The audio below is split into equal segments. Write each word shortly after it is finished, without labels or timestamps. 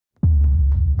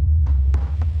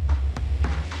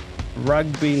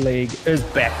Rugby League is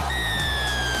back.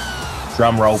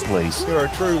 Drum roll, please. You're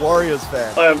a true Warriors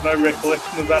fan. I have no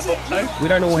recollection of that hot take. We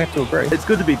don't all have to agree. It's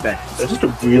good to be back. They're just a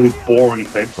really boring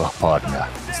team. Oh, partner.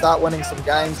 Start winning some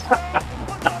games.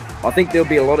 I think there'll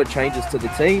be a lot of changes to the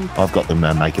team. I've got them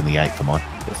making the 8 for mine.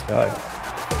 Let's go.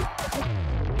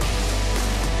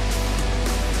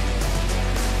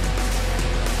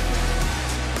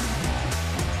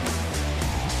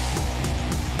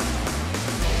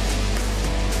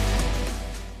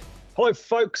 Hello,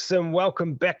 folks, and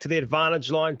welcome back to the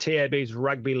Advantage Line, TAB's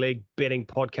Rugby League betting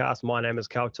podcast. My name is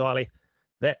Karl.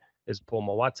 That is Paul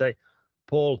Mawate.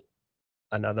 Paul,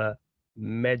 another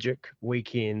magic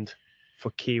weekend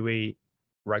for Kiwi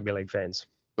Rugby League fans.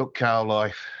 Look, Karl,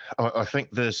 I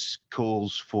think this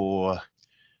calls for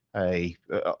a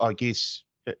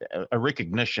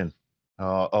recognition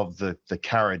of the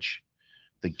courage,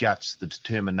 the guts, the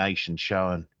determination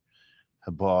shown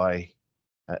by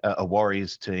a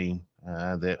Warriors team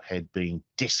that had been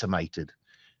decimated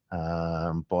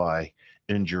by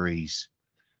injuries.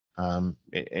 And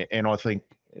I think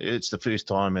it's the first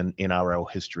time in NRL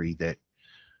history that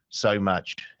so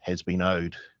much has been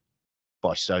owed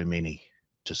by so many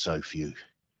to so few.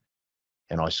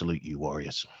 And I salute you,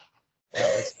 Warriors.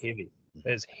 That's heavy.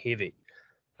 That's heavy.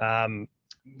 I'm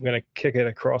going to kick it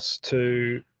across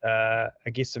to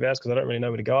a guest of ours because I don't really know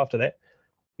where to go after that.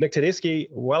 Nick Tedeschi,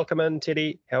 welcome in,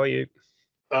 Teddy. How are you?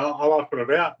 I'm up and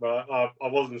about, but I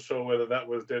wasn't sure whether that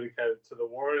was dedicated to the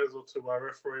Warriors or to my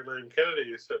referee, Liam Kennedy,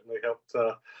 who certainly helped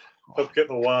get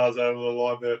the wires over the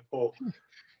line there, Paul.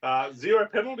 0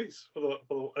 penalties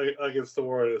against the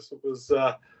Warriors. It was,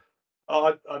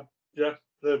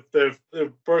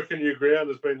 they've broken new ground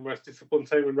as being the most disciplined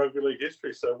team in rugby league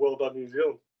history. So well done, New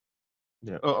Zealand.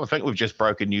 Yeah, I think we've just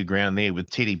broken new ground there with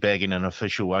Teddy bagging an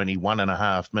official only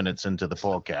 1.5 minutes into the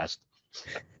podcast.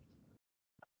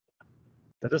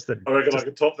 I reckon I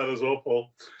could top that as well,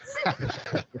 Paul.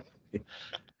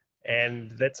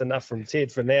 And that's enough from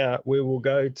Ted for now. We will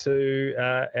go to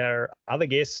our other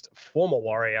guest, former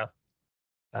Warrior,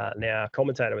 now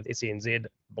commentator with SENZ,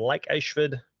 Blake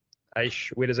Ashford.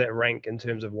 Ash, where does that rank in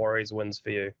terms of Warriors wins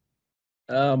for you?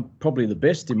 Probably the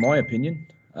best, in my opinion.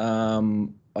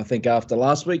 I think after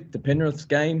last week, the Penrith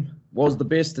game was the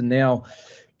best, and now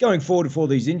going forward for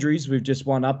these injuries, we've just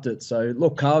one-upped it. So,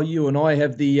 look, Karl, you and I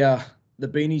have the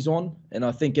beanies on, and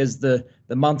I think as the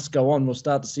months go on, we'll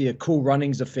start to see a cool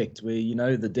runnings effect where, you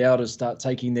know, the doubters start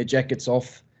taking their jackets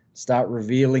off, start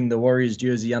revealing the Warriors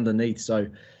jersey underneath. So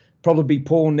probably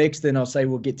Paul next, then I'll say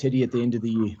we'll get Teddy at the end of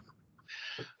the year.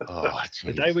 Oh,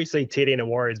 the day we see Teddy in a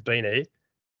Warriors beanie,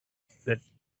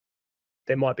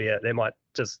 that might be it. They might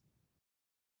just...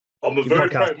 I'm a very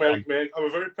pragmatic man,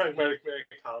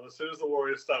 Karl. As soon as the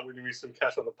Warriors start winning me some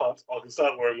cash on the punts, I can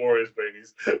start wearing Warriors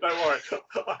beanies. Don't worry.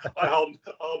 I hold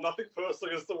nothing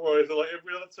personal against the Warriors. They're like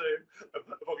every other team. If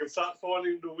I can start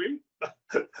finding them to win,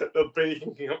 the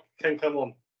beanie can come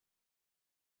on.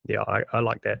 Yeah, I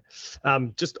like that.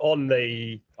 Just on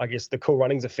the cool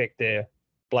runnings effect there,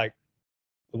 Blake,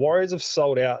 the Warriors have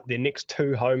sold out their next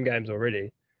 2 home games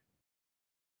already.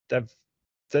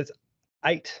 That's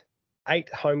 8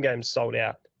 home games sold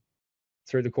out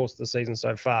through the course of the season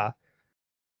so far.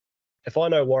 If I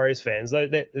know Warriors fans,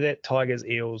 that Tigers,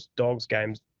 Eels, Dogs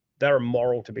games, they're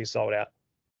immoral to be sold out.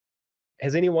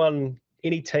 Has any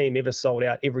team ever sold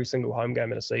out every single home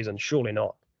game in a season? Surely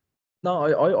not.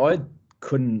 No, I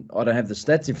couldn't. I don't have the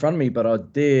stats in front of me, but I'll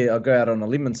go out on a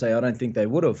limb and say I don't think they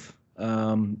would have.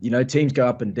 Teams go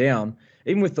up and down.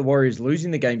 Even with the Warriors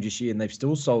losing the games this year, and they've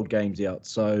still sold games out.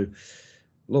 So,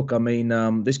 look, I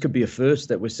mean, this could be a first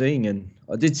that we're seeing. And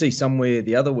I did see somewhere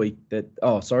this week,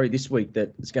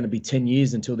 that it's going to be 10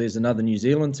 years until there's another New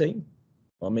Zealand team.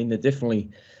 I mean, they're definitely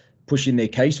pushing their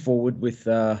case forward with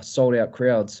sold-out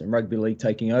crowds and rugby league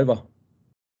taking over.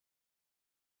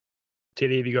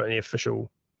 Teddy, have you got any official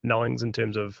knowings in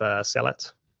terms of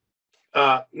sellouts?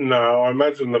 No, I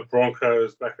imagine the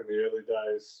Broncos back in the early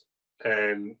days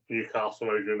and Newcastle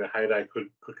maybe during their heyday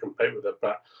could compete with it.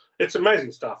 But it's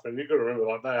amazing stuff. And you've got to remember,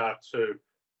 like, they are 2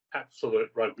 absolute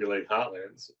rugby league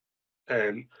heartlands.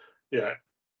 And,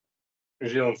 New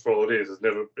Zealand, for all it is,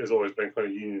 has always been kind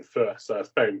of union first. So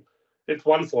it's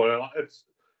wonderful.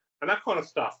 And that kind of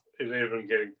stuff is even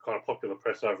getting kind of popular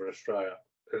press over in Australia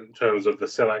in terms of the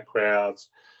sellout crowds,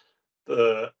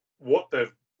 what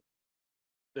they've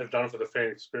done for the fan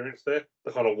experience there,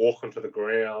 the kind of walk onto the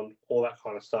ground, all that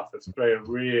kind of stuff. It's been a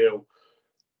real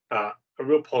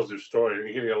positive story. And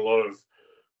you're getting a lot of,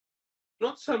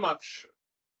 not so much,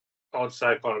 I would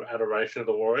say, kind of adoration of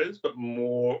the Warriors, but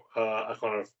more a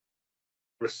kind of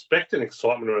respect and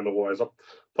excitement around the Warriors.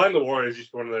 Playing the Warriors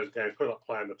used to be one of those games, probably like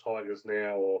playing the Tigers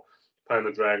now or playing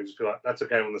the Dragons. Just feel like that's a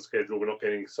game on the schedule. We're not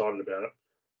getting excited about it.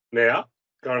 Now,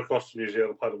 going across to New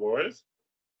Zealand to play the Warriors,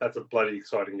 that's a bloody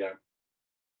exciting game.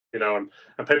 You know,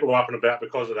 and people are up and about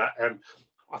because of that. And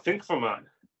I think from a,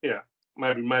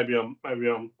 maybe I'm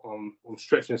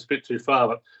stretching this a bit too far,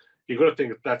 but you've got to think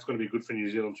that that's going to be good for New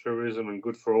Zealand tourism and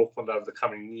good for Auckland over the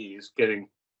coming years,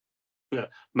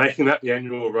 making that the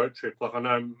annual road trip. Like I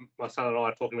know my son and I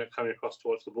are talking about coming across to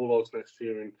watch the Bulldogs next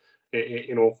year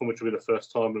in Auckland, which will be the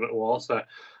first time in a while. So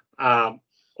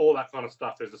all that kind of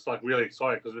stuff is just like really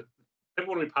exciting because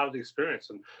people want to be part of the experience.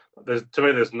 And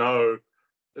there's no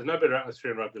better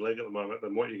atmosphere in rugby league at the moment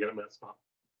than what you get at Mount Smart.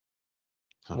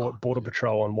 What Border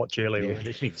Patrol and what Jelly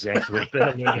already. Exactly.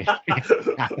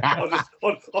 I'll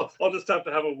just have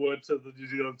to have a word to the New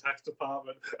Zealand Tax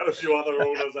Department and a few other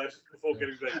organisations before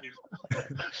getting back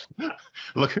in.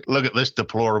 Look at this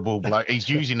deplorable bloke. He's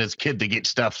using his kid to get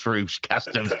stuff through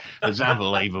customs. It's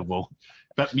unbelievable.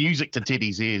 But music to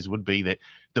Teddy's ears would be that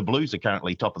the Blues are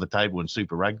currently top of the table in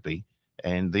Super Rugby,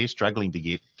 and they're struggling to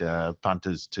get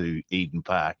punters to Eden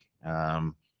Park.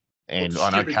 And I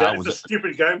know Karl was a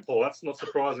stupid game, Paul. That's not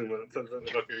surprising.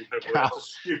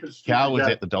 Karl was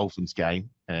at the Dolphins game,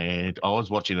 and I was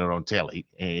watching it on telly,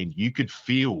 and you could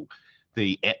feel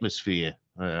the atmosphere.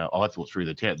 I thought through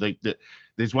the town.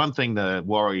 There's one thing the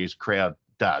Warriors crowd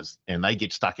does, and they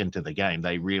get stuck into the game.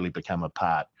 They really become a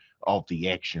part of the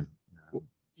action.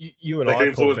 You and they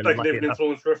I can even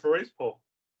influence referees, Paul.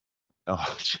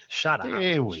 Oh, shut up!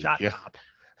 Shut up!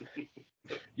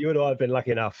 You and I have been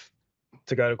lucky enough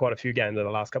to go to quite a few games in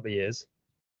the last couple of years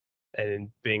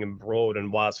and being embroiled in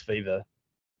Waz fever.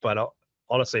 But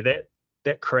honestly,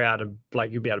 that crowd, and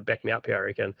Blake, you'll be able to back me up here, I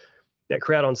reckon, that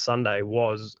crowd on Sunday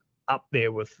was up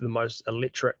there with the most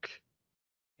electric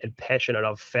and passionate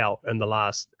I've felt in the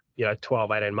last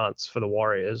 12, 18 months for the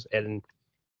Warriors, and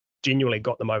genuinely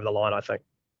got them over the line, I think.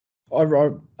 I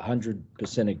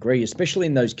 100% agree, especially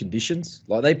in those conditions.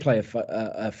 Like they play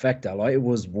a factor. Like it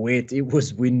was wet, it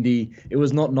was windy, it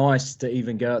was not nice to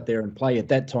even go out there and play at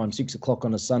that time, 6 o'clock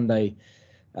on a Sunday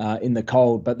in the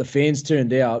cold. But the fans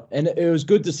turned out, and it was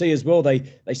good to see as well. They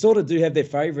sort of do have their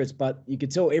favourites, but you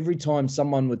could tell every time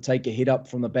someone would take a hit up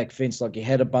from the back fence, like you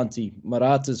had a bunty,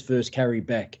 Marata's first carry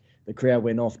back, the crowd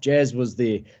went off. Jazz was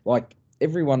there, like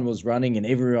everyone was running and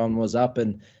everyone was up,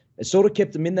 and it sort of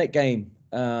kept them in that game.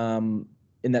 In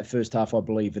that first half, I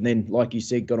believe. And then, like you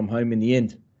said, got them home in the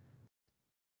end.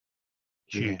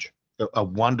 Huge. Yeah. A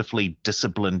wonderfully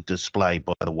disciplined display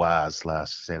by the Wars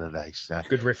last Saturday. So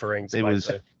good refereeing. There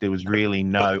was really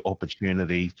no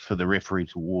opportunity for the referee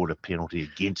to award a penalty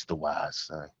against the Wars.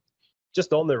 So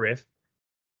just on the ref,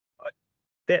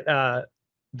 that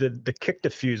the kick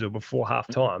defusal before half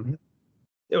time,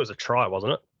 it was a try,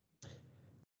 wasn't it?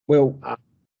 Well,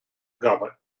 go on.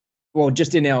 Well,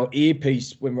 just in our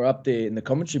earpiece when we're up there in the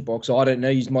commentary box, I don't know,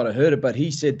 you might have heard it, but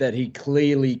he said that he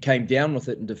clearly came down with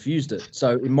it and diffused it.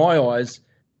 So in my eyes,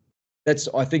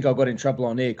 I think I got in trouble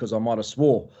on air because I might have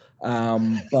swore.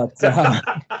 But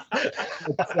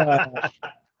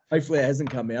hopefully it hasn't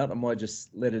come out. I might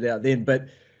just let it out then. But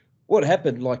what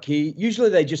happened, like usually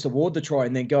they just award the try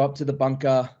and then go up to the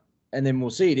bunker and then we'll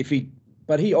see it.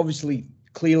 But he obviously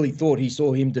clearly thought he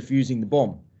saw him diffusing the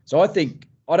bomb. So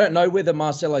I don't know whether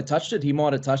Marcelo touched it. He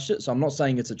might have touched it, so I'm not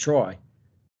saying it's a try.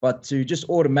 But to just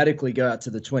automatically go out to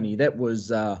the 20, that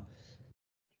was, I'm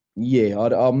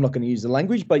not going to use the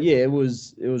language, but yeah, it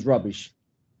was rubbish.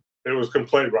 It was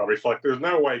complete rubbish. Like there's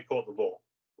no way he caught the ball.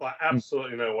 Like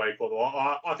absolutely no way he caught the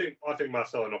ball. I think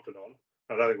Marcelo knocked it on.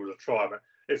 I don't think it was a try, but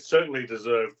it certainly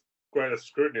deserved greater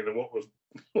scrutiny than what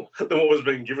was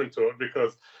being given to it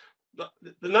because.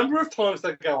 The number of times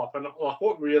they go up, and like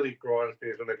what really grinds me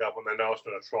is when they go up and they know it's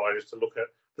going to try just to look at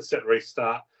the set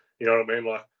restart. You know what I mean?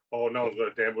 Like, oh, no one's got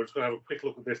it down. We're just going to have a quick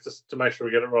look at this just to make sure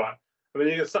we get it right. And then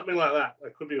you get something like that.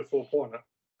 It could be a 4-pointer,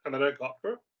 and they don't go up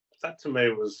for it. That to me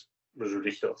was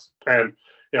ridiculous. And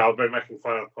I've been making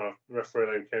fun of kind of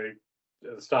referee and Kenny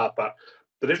at the start, but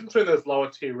the difference between those lower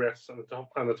tier refs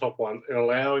and the top ones in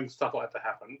allowing stuff like that to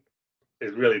happen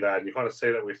is really bad. And you kind of see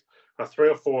that with 3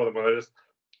 or 4 of them, where they just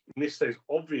miss these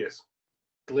obvious,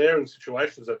 glaring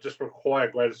situations that just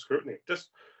require greater scrutiny. Just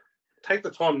take the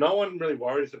time. No one really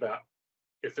worries about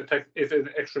if an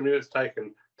extra minute's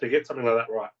taken to get something like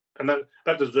that right, and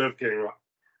that deserves getting right.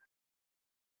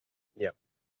 Yep.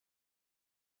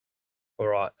 All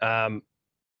right.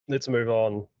 Let's move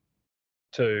on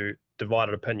to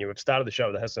divided opinion. We've started the show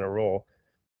with a hiss and a roar,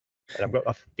 and I've got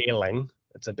a feeling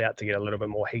it's about to get a little bit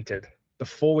more heated.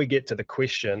 Before we get to the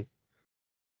question.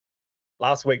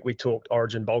 Last week we talked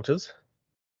Origin bolters.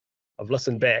 I've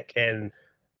listened back, and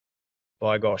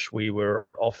by gosh, we were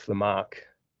off the mark.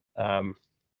 I'm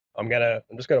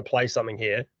just gonna play something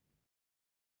here,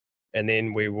 and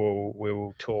then we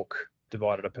will talk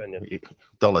divided opinion.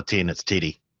 $1.10, it's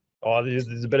Teddy. Oh,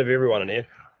 there's a bit of everyone in here.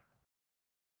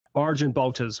 Origin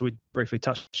bolters. We briefly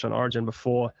touched on Origin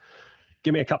before.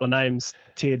 Give me a couple of names,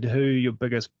 Ted, who your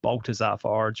biggest bolters are for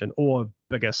Origin, or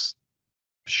biggest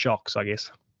shocks, I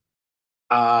guess.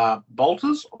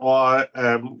 Bolters, I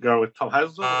am going with Tom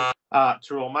Hazelton,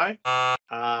 Terrell May,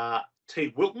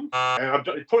 T. Wilton, and I'm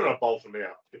putting on Bolter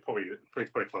now. You're probably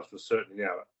pretty close to a certain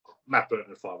now. Matt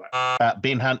Burton at 5'8".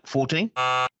 Ben Hunt, 14.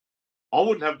 I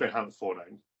wouldn't have Ben Hunt at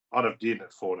 14. I'd have Dearden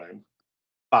at 14.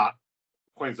 But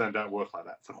Queensland don't work like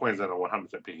that. For Queensland, I'm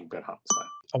 100% picking Ben Hunt. So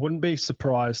I wouldn't be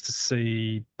surprised to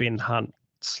see Ben Hunt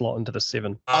slot into the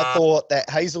 7. I thought that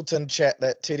Hazelton chat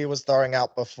that Teddy was throwing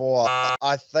out before,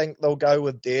 I think they'll go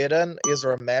with Dearden.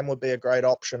 Ezra Mann would be a great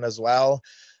option as well.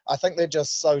 I think they're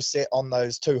just so set on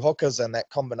those two hookers and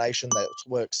that combination that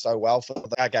works so well for them.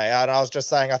 Okay, and I was just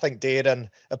saying, I think Dearden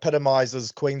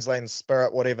epitomises Queensland's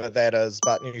spirit, whatever that is,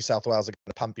 but New South Wales are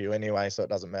going to pump you anyway, so it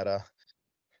doesn't matter.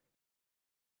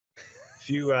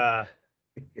 Few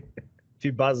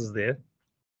buzzes there.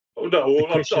 Oh, no, well,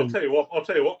 I'll question- tell you what,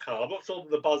 Karl. I'm not sure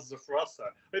the buzzes are for us, though.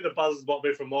 I think the buzzes might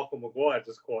be from Michael Maguire,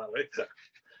 just quietly.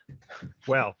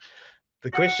 Well,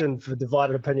 the question for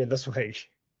divided opinion this week,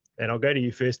 and I'll go to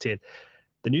you first, Ted.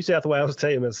 The New South Wales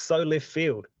team is so left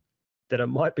field that it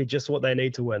might be just what they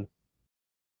need to win.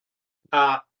 So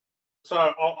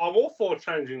I'm all for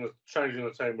changing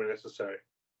the team when necessary.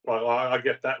 Like I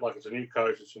get that. Like it's a new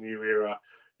coach, it's a new era.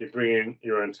 You bring in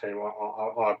your own team.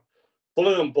 I'm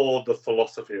fully on board the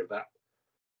philosophy of that.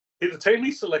 If the team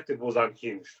he selected was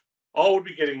unhinged, I would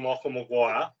be getting Michael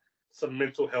Maguire some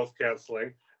mental health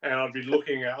counselling, and I'd be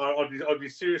looking at. I'd be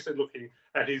seriously looking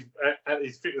at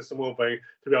his fitness and well-being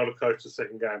to be able to coach the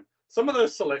second game. Some of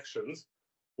those selections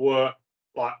were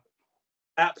like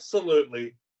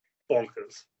absolutely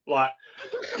bonkers. Like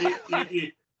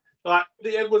like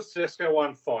the Edwards Tedesco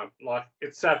one, fine. Like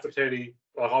it's sad for Teddy.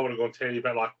 Like I would have gone Teddy,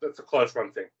 but like that's a close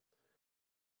run thing.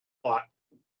 Like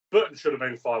Burton should have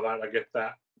been 5'8", I get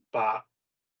that, but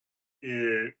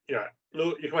you know,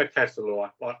 you can make a case for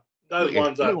Luai. Like those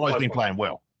ones are. Luai's been playing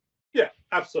well. Yeah,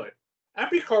 absolutely.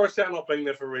 Abby Coruscant not being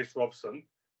there for Reece Robson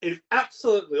is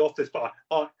absolutely off this bar.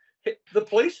 The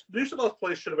police, New South Wales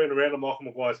police, should have been around to Michael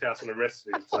Maguire's house and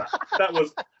arrested him. So that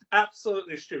was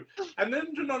absolutely stupid. And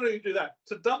then to not only do that,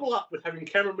 to double up with having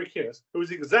Cameron McInnes, who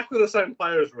is exactly the same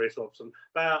player as Reece Robson,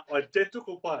 they are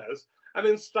identical players, and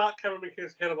then start Cameron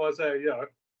McInnes ahead of Isaiah Yeo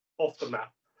off the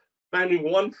map.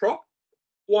 Naming one prop.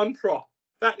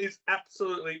 That is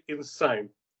absolutely insane.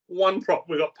 One prop.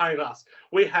 We've got paying us.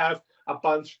 We have a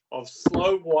bunch of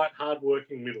slow, white,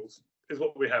 hard-working middles. Is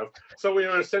what we have. So we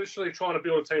are essentially trying to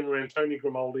build a team around Tony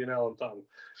Grimaldi and Alan Tongue.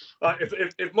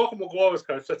 If Michael Maguire was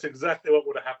coach, that's exactly what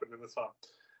would have happened in the time.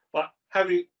 But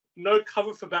having no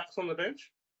cover for backs on the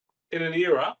bench in an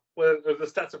era where the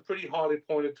stats are pretty highly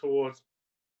pointed towards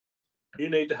you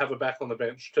need to have a back on the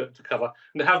bench to cover,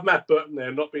 and to have Matt Burton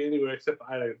there not be anywhere except for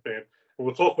 18th man. And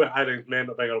we'll talk about 18th man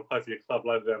not being able to play for your club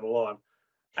later down the line.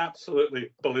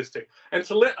 Absolutely ballistic. And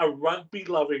to let a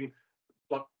rugby-loving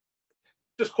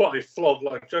just quietly flogged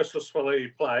like Joseph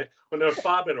Swilly play when there are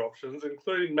far better options,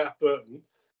 including Matt Burton,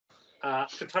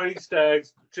 Tony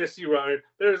Staggs, Jesse Rowe.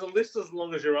 There is a list as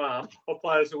long as your arm of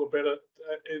players who were better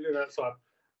in that side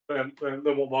than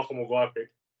what Michael Maguire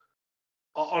picked.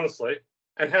 Honestly,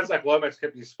 and has Zach Lomax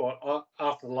kept his spot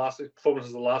after the last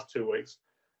performances of the last 2 weeks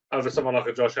over someone like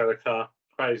a Josh Adokar?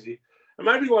 Crazy. And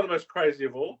maybe one of the most crazy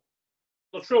of all,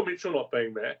 Latrell Mitchell not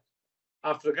being there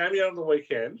after the game he had on the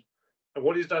weekend, and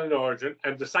what he's done in Origin,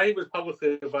 and to say he was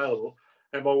publicly available,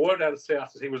 and my word out of South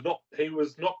is he was not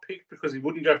picked because he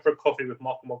wouldn't go for a coffee with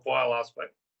Michael Maguire last week.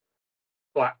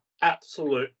 Like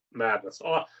absolute madness.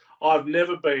 I've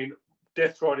never been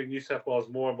death riding New South Wales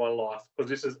more in my life because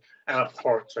this is an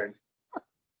abhorrent team.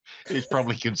 He's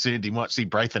probably concerned he might see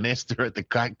Braithen Esther at the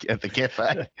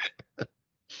cafe.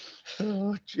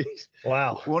 Oh, jeez.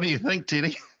 Wow. What do you think,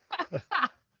 Teddy?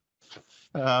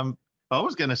 I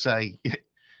was going to say,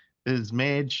 is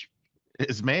Madge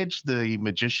the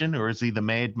magician or is he the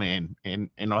madman? And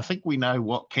I think we know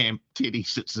what camp Teddy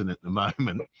sits in at the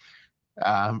moment.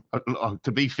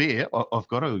 To be fair, I've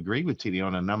got to agree with Teddy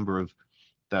on a number of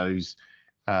those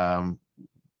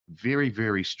very,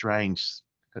 very strange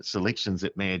selections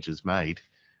that Madge has made.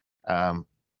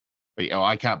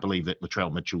 I can't believe that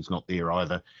Latrell Mitchell's not there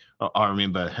either. I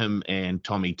remember him and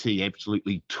Tommy T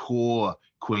absolutely tore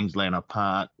Queensland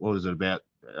apart. What was it, about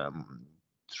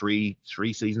three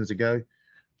seasons ago?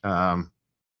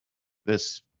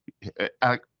 this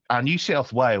are New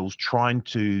South Wales trying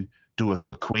to do a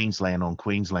Queensland on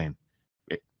Queensland?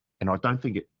 And I don't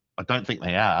think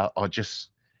they are.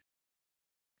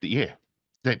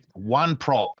 That one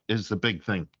prop is the big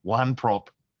thing. One prop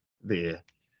there.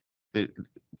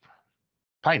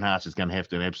 Payne Haas is going to have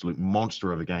to an absolute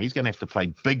monster of a game. He's going to have to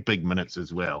play big minutes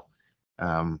as well.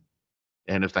 And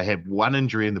if they have one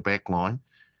injury in the back line,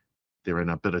 they're in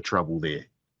a bit of trouble there.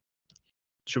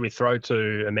 Should we throw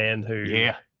to a man who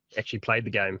actually played the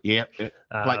game? Yeah.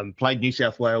 Played New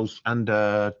South Wales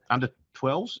under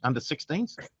 12s, under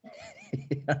 16s?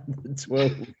 Under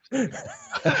 12.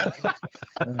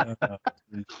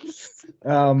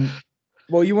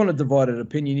 Well, you want a divided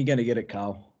opinion, you're going to get it,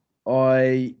 Karl.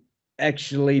 I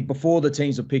actually, before the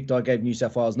teams were picked, I gave New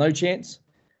South Wales no chance.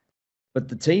 But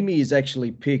the team he is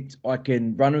actually picked, I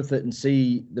can run with it and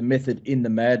see the method in the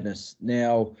madness.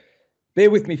 Now, bear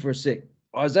with me for a sec.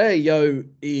 Isaiah Yeo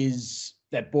is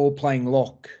that ball-playing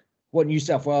lock. What New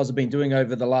South Wales have been doing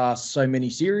over the last so many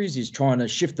series is trying to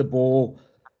shift the ball.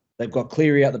 They've got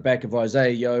Cleary out the back of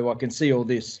Isaiah Yeo. I can see all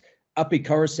this. Api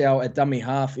Coruscant at dummy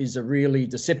half is a really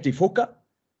deceptive hooker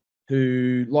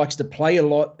who likes to play a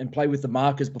lot and play with the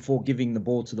markers before giving the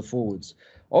ball to the forwards.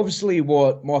 Obviously,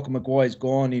 what Michael Maguire's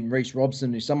gone in Reece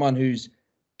Robson is someone who's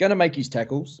going to make his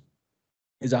tackles,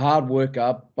 is a hard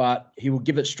worker, but he will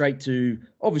give it straight to,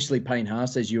 obviously, Payne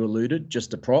Haas, as you alluded,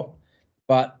 just a prop.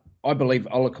 But I believe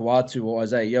Ola Kawatu or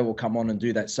Isaiah Yeo will come on and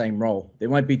do that same role. There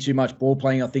won't be too much ball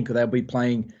playing. I think they'll be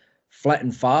playing flat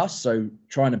and fast, so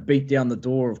trying to beat down the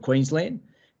door of Queensland.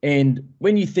 And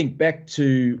when you think back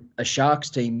to a Sharks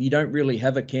team, you don't really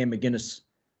have a Cam McGuinness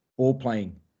ball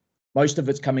playing. Most of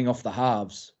it's coming off the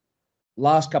halves.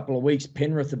 Last couple of weeks,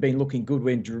 Penrith have been looking good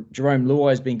when Jerome Luai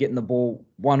has been getting the ball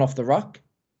one off the ruck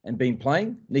and been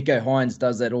playing. Nico Hines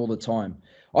does that all the time.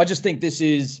 I just think this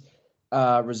is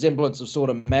a resemblance of sort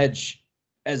of Madge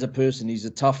as a person. He's a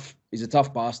tough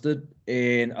bastard,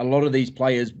 and a lot of these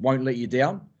players won't let you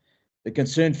down. The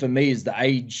concern for me is the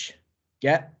age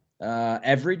gap.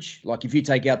 Average, like if you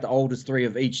take out the oldest three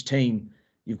of each team,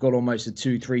 you've got almost a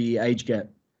 2-3 year age gap.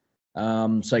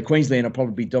 So Queensland will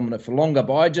probably be dominant for longer.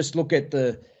 But I just look at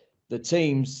the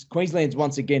teams. Queensland's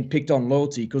once again picked on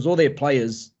loyalty because all their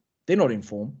players, they're not in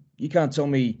form. You can't tell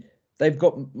me they've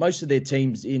got most of their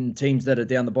teams in teams that are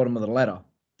down the bottom of the ladder.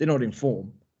 They're not in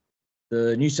form.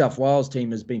 The New South Wales team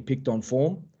has been picked on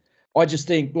form. I just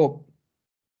think, look,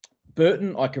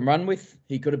 Burton I can run with.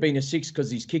 He could have been a 6 because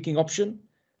he's kicking option.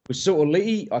 With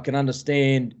Su'ali'i, I can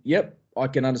understand. I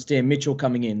can understand Mitchell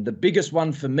coming in. The biggest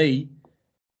one for me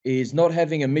is not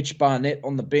having a Mitch Barnett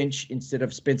on the bench instead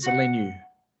of Spencer Leniu.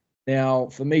 Now,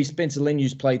 for me, Spencer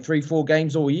Lenu's played 3-4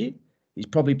 games all year. He's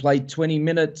probably played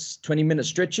 20-minute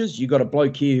stretches. You got a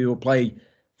bloke here who will play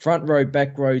front row,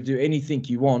 back row, do anything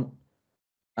you want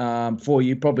for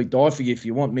you, probably die for you if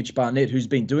you want. Mitch Barnett, who's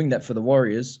been doing that for the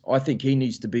Warriors, I think he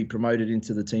needs to be promoted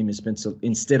into the team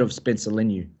instead of Spencer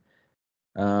Leniu.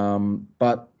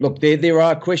 But look, there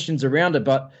are questions around it.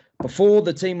 But before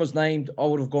the team was named, I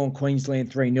would have gone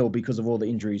Queensland 3-0 because of all the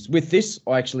injuries. With this,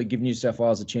 I actually give New South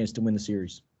Wales a chance to win the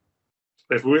series.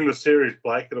 If we win the series,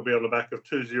 Blake, it'll be on the back of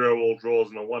 2-0 all draws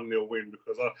and a 1-0 win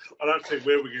because I don't see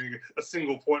where we're getting a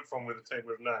single point from with the team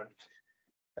we've named.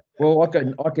 Well,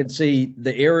 I can see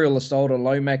the aerial assault of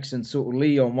Lomax and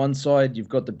Su'ali'i on one side. You've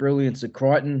got the brilliance of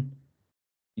Crichton.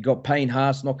 You've got Payne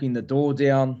Haas knocking the door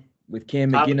down with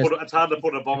Cam McGuinness. It's hard to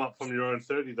put a bomb up from your own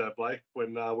 30 though, Blake,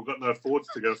 when we've got no forwards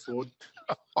to go forward.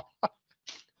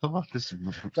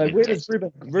 So where does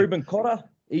Ruben Cotter?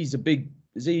 Does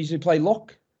he usually play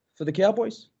lock for the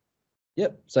Cowboys?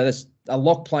 Yep. So that's a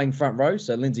lock playing front row.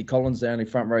 So Lindsay Collins, the only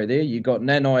front row there. You got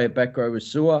Nanai at back row with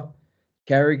Sewer,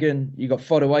 Carrigan. You got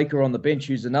Fotuaika on the bench,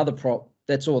 who's another prop.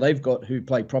 That's all they've got who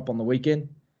play prop on the weekend.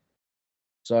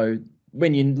 So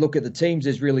when you look at the teams,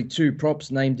 there's really 2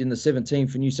 props named in the 17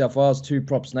 for New South Wales, 2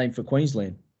 props named for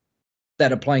Queensland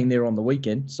that are playing there on the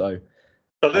weekend. So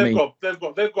they've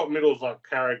got middles like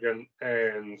Carrigan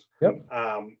and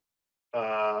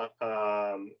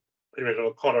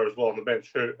Cotter as well on the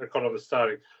bench, who are kind of the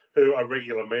starting, who are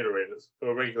regular meter eaters, who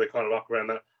are regularly kind of up around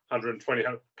that 120.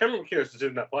 Cameron McInnes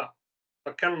isn't that player.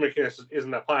 Like Cameron McInnes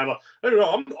isn't that player.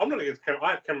 I'm not against Cameron.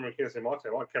 I have Cameron McInnes in my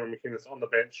team. I have Cameron McInnes on the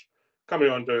bench, coming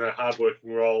on doing that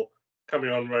hard-working role,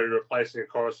 coming on ready replacing a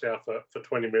Coruscant for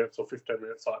 20 minutes or 15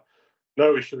 minutes. Like,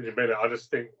 no issue with it. I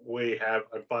just think we have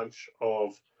a bunch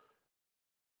of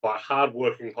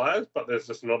hard-working players, but there's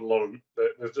just not a lot of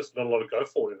go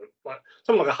for it. Like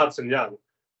someone like a Hudson Young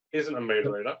isn't a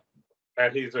meter eater,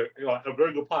 and he's a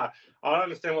very good player. I don't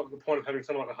understand what the point of having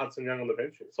someone like a Hudson Young on the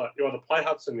bench is. Like you either play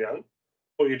Hudson Young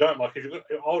or you don't like.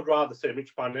 I would rather see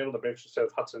Mitch Barnett on the bench instead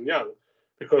of Hudson Young,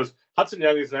 because Hudson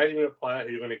Young is an 80-minute player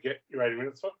who you're going to get your 80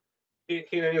 minutes from. He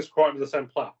and is quite the same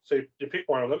player. So you pick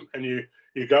one of them and you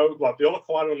go like the other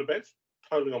Kawhi on the bench.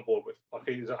 Totally on board with. Like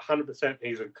he's 100%.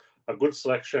 He's a good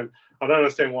selection. I don't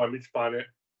understand why Mitch Barnett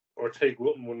or Teague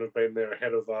Wilton wouldn't have been there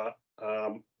ahead of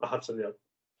Hudson Young.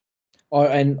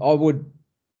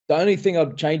 The only thing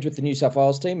I'd change with the New South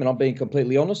Wales team, and I'm being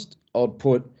completely honest, I'd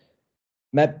put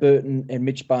Matt Burton and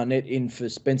Mitch Barnett in for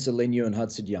Spencer Leniu and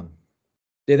Hudson Young.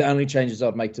 They're the only changes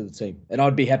I'd make to the team, and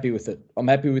I'd be happy with it. I'm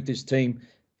happy with this team,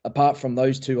 apart from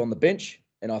those two on the bench,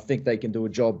 and I think they can do a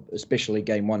job, especially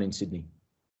game 1 in Sydney.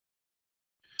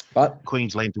 But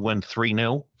Queensland to win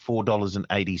 3-0,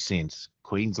 $4.80.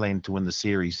 Queensland to win the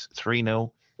series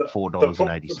 3-0,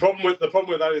 $4.80. The problem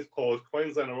with that is, Paul, is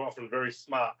Queensland are often very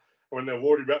smart. When they're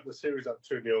worried about the series up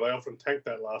 2-0, they often tank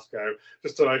that last game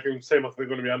just to make them seem like they're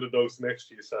going to be underdogs next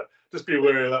year. So just be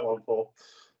wary of that one, Paul.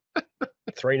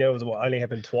 3-0 is what only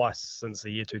happened twice since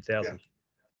the year 2000.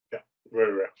 Yeah,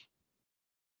 very rare.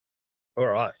 All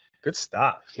right. Good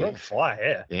start. We're on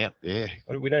fire here. Yeah.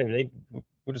 We don't even need.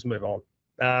 We'll just move on.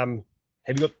 Have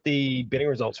you got the betting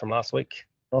results from last week?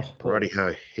 oh,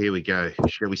 Righty-ho, here we go.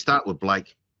 Shall we start with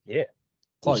Blake? Yeah.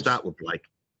 We'll Close. start with Blake.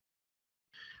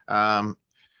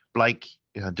 Blake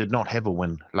did not have a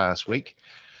win last week.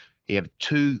 He had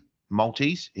 2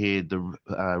 multis. He had the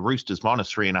Roosters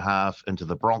 -3.5 into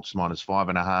the Bronx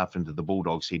 -5.5 into the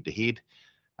Bulldogs head-to-head.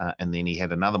 And then he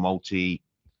had another multi,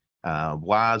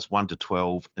 Wars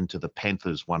 1-12 into the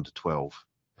Panthers 1-12.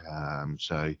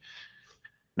 So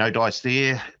no dice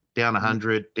there. Down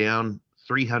 100, down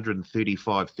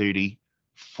 335.30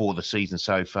 for the season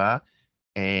so far.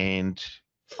 And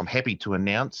I'm happy to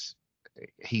announce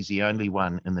he's the only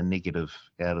one in the negative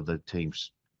out of the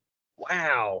teams.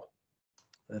 Wow.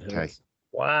 that Okay. hurts.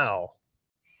 Wow.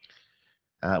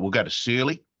 We'll go to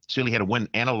Surly. Surly had a win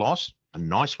and a loss. A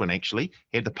nice one, actually.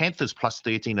 He had the Panthers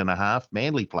 +13.5,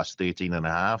 Manly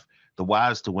 +13.5, the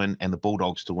Wars to win, and the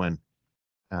Bulldogs to win.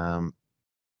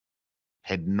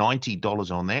 Had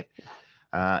 $90 on that.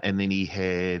 And then he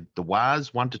had the Wars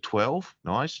 1-12.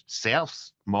 Nice.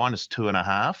 Souths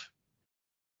 -2.5.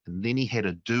 And then he had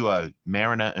a duo,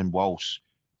 Mariner and Walsh,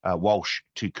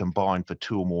 to combine for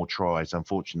 2 or more tries.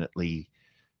 Unfortunately,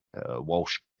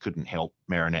 Walsh couldn't help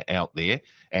Mariner out there.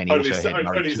 And he also had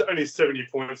only 70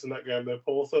 points in that game there,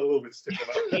 Paul, so a little bit stiff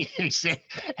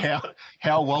enough.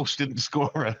 how Walsh didn't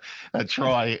score a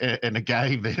try in a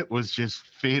game that was just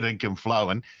fair and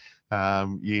flowing.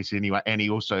 Yes, anyway. And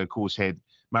he also, of course, had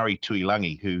Murray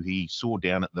Tuilangi, who he saw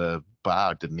down at the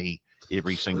bar, didn't he,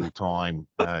 every single time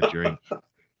during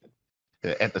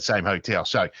at the same hotel.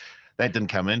 So that didn't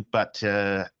come in, but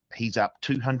he's up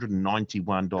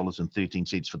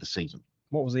 $291.13 for the season.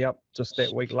 What was he up just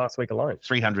that week, last week alone?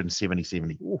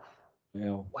 370.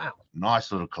 Yeah. Wow. Nice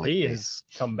little clip. He there. has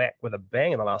come back with a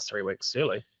bang in the last 3 weeks,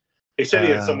 surely. He said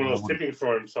he had someone else tipping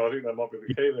for him, so I think that might be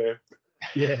the key there.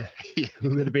 Yeah. There's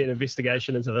going to be an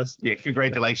investigation into this. Yeah,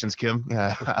 congratulations, Kim.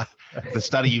 The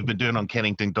study you've been doing on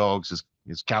Kennington Dogs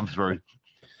has come through.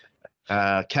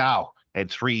 Karl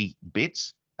had 3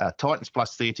 bets. Titans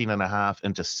 +13.5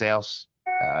 into South.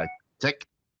 Tick.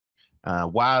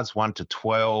 Wars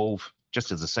 1-12,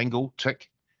 just as a single, tick.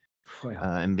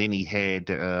 Wow. And then he had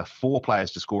 4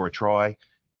 players to score a try.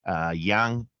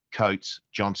 Young, Coates,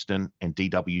 Johnston, and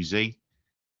DWZ.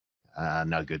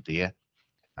 No good there.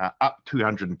 Up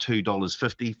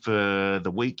 $202.50 for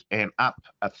the week and up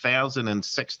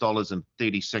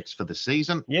 $1,006.36 for the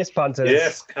season. Yes, punters.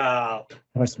 Yes, Karl.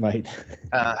 Nice, mate.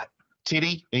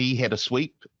 Teddy, he had a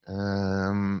sweep.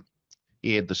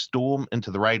 He had the Storm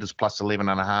into the Raiders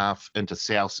 +11.5, into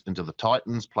South into the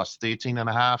Titans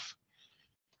 +13.5.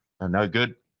 No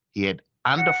good. He had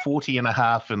under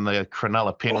 40.5 in the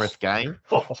Cronulla Penrith game.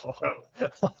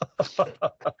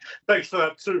 Thanks for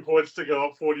that 2 points to go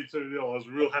up $42.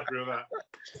 Real happy with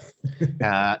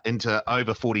that. Into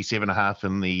over 47.5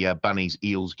 in the Bunnies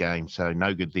Eels game. So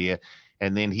no good there.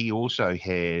 And then he also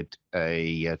had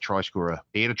a try scorer.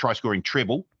 He had a try scoring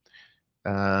treble.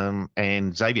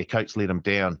 And Xavier Coates let him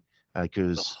down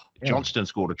because Johnston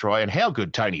scored a try. And how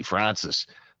good Tony Francis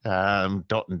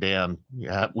dotting down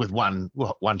with one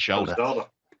shoulder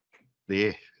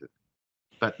there.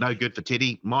 But no good for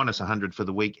Teddy. -100 for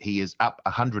the week. He is up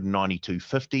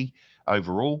 $192.50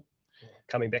 overall.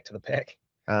 Coming back to the pack.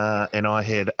 And I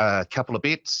had a couple of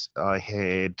bets. I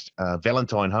had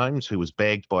Valentine Holmes, who was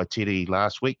bagged by Teddy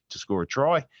last week to score a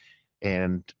try.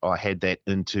 And I had that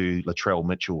into Latrell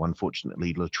Mitchell.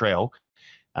 Unfortunately, Latrell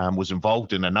was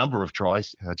involved in a number of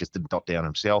tries, just didn't dot down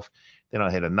himself. Then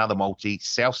I had another multi,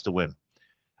 South to win,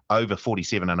 over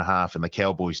 47.5 in the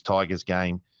Cowboys-Tigers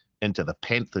game, into the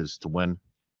Panthers to win.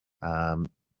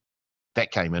 That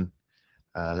came in.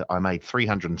 I made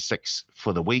 306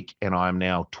 for the week, and I'm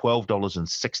now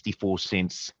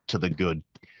 $12.64 to the good.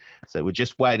 So we're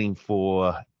just waiting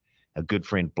for our good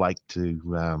friend Blake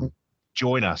to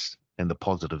join us in the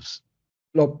positives.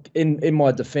 Look, in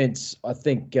my defence, I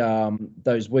think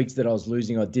those weeks that I was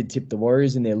losing, I did tip the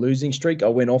Warriors in their losing streak. I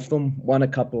went off them, won a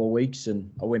couple of weeks,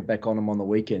 and I went back on them on the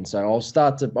weekend. So I'll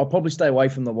probably stay away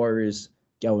from the Warriors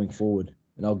going forward,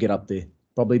 and I'll get up there.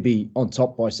 Probably be on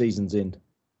top by season's end.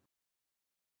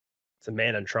 It's a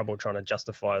man in trouble trying to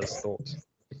justify his thoughts.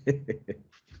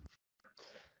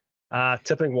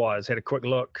 Tipping wise, had a quick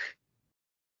look.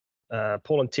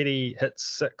 Paul and Teddy hit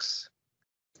 6,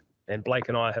 and Blake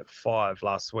and I hit 5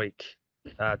 last week.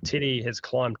 Teddy has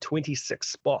climbed 26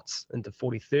 spots into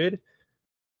 43rd.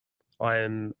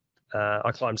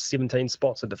 I climbed 17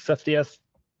 spots into 50th.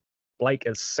 Blake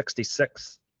is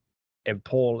 66th, and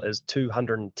Paul is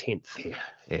 210th.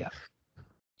 Yeah.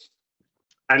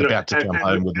 And About to come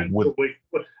home with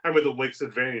the week's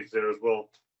advantage there as well.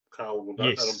 Karl will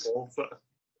note that Yes. on Paul.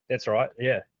 That's right.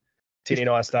 Yeah. Teddy and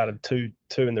I started two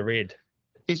in the red.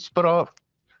 Yes, but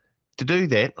to do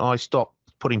that, I stopped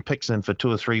putting picks in for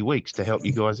 2 or 3 weeks to help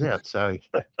you guys out. So,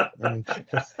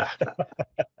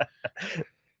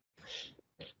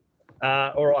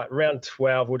 all right, round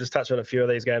 12. We'll just touch on a few of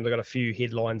these games. I've got a few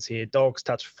headlines here. Dogs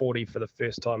touched 40 for the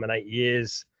first time in 8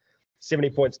 years.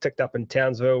 70 points ticked up in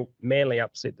Townsville. Manly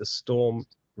upset the Storm.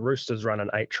 Roosters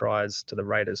running 8 tries to the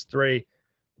Raiders 3.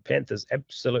 The Panthers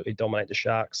absolutely dominate the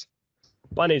Sharks.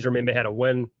 Bunnies remember how to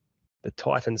win. The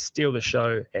Titans steal the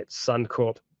show at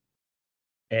Suncorp.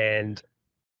 And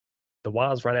the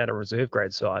Wales run out a reserve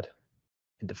grade side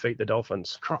and defeat the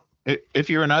Dolphins. if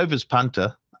you're an overs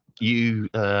punter, you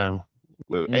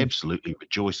were absolutely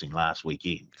rejoicing last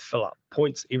weekend. Fill up.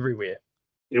 Points everywhere.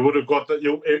 You would have got that.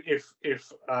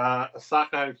 If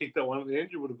Osaka had kicked that one at the end,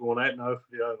 you would have gone 8-0 for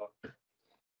the over.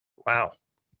 Wow.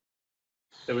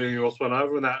 Everything else went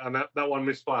over, and that one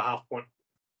missed by a half point.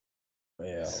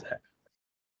 Yeah.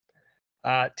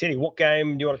 Teddy, what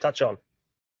game do you want to touch on?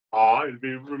 Oh, it'd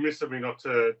be remiss of me not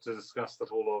to discuss the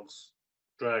Bulldogs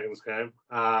Dragons game.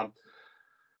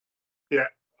 Yeah,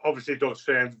 obviously Dogs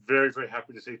fans very, very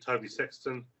happy to see Toby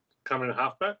Sexton come in at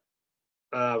halfback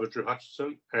with Drew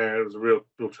Hutchinson, and it was a real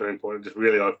turning point. It just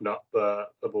really opened up the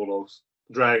Bulldogs.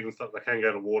 Dragons, they can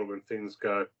go to water when things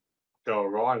go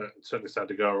awry, and it certainly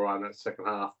started to go awry in that second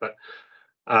half. But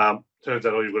turns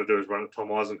out all you've got to do is run at Tom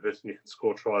Eisenhurst, and you can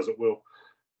score tries at will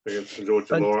against St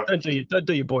George and Laura. Don't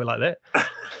do your boy like that.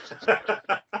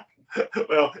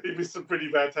 Well, he missed some pretty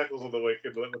bad tackles on the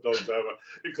weekend to let the Dogs over,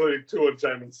 including 2 on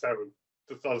Jamin Salmon.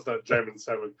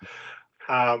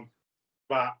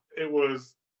 But it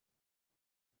was,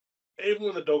 even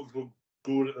when the Dogs were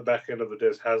good at the back end of the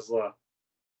Des Hasler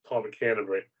time at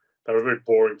Canterbury, they were a very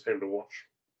boring team to watch.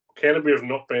 Canterbury have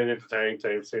not been an entertaining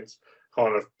team since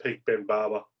kind of peak Ben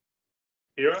Barber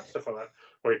era, stuff like that,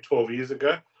 probably 12 years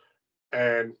ago.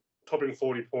 And topping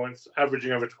 40 points,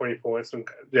 averaging over 20 points. And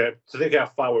yeah, to think how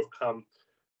far we've come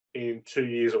in 2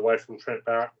 years away from Trent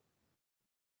Barrett,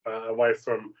 away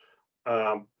from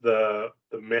the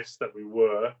mess that we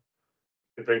were,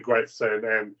 it's been great to see.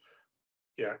 And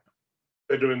yeah,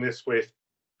 they're doing this with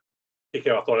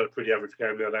Iko. I thought it was a pretty average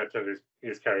game the other day in terms of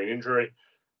his carrying injury.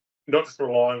 Not just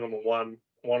relying on the one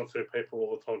or two people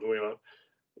all the time to win it.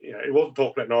 You know, it wasn't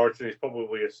talking about Norwich, and he's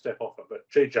probably a step off it, but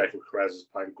Jacob Carraz is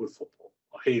playing good football.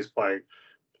 He's playing,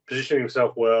 positioning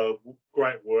himself well,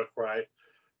 great work rate.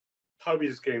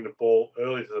 Toby's getting the ball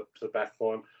early to the back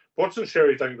line. Bronson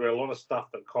Sherry's doing a lot of stuff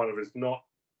that kind of is not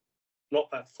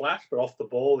that flash, but off the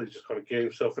ball, he's just kind of getting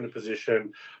himself in a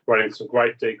position, running some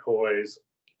great decoys.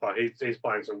 He's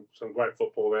playing some great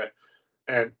football there.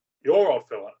 And your old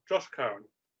fella, Josh Curran,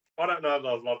 I don't know that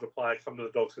I've loved a player come to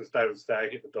the Dogs since David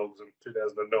Stagg hit the Dogs in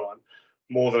 2009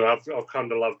 more than I've come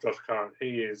to love Josh Curran.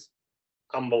 He is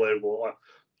unbelievable.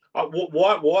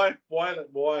 Why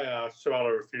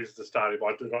Suala refuses to start him,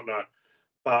 I do not know.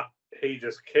 But he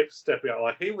just kept stepping out.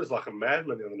 Like, he was like a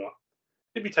madman the other night.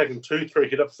 He'd be taking 2-3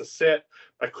 hit-ups a set.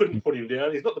 They couldn't put him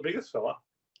down. He's not the biggest fella.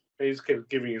 He's kept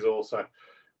giving his all. So,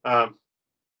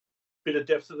 bit of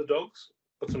depth at the Dogs.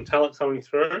 Got some talent coming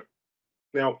through.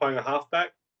 Now playing a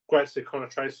halfback. Great to see Connor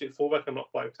Tracy at fullback and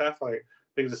not playing Taff. I think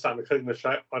things are starting to click in the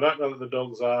shape. I don't know that the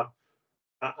Dogs are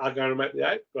going to make the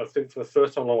 8, but I think for the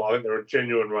first time in a while, I think they're a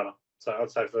genuine runner. So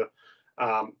I'd say for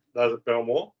those at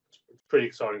Belmore, it's pretty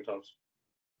exciting times.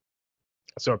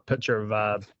 I saw a picture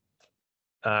of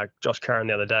Josh Curran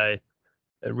the other day,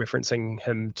 referencing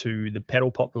him to the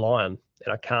Paddle Pop Lion,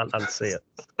 and I can't unsee it.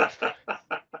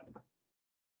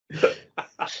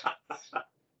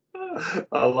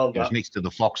 I love He was that. next to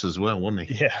the Fox as well, wasn't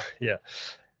he? Yeah.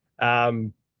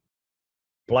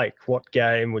 Blake, what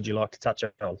game would you like to touch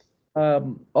on?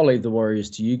 I'll leave the Warriors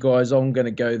to you guys. I'm going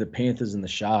to go the Panthers and the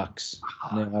Sharks.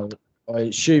 Now, I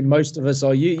assume most of us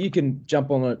are. You can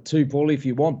jump on it too, Paulie, if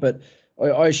you want, but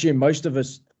I assume most of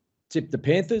us tipped the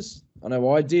Panthers. I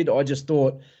know I did. I just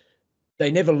thought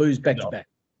they never lose back to back.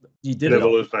 You did Never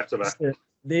it. lose back to back.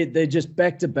 They're just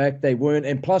back to back. They weren't,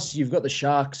 and plus you've got the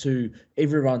Sharks, who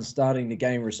everyone's starting to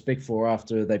gain respect for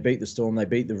after they beat the Storm, they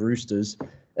beat the Roosters.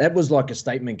 That was like a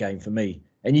statement game for me,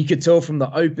 and you could tell from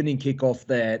the opening kickoff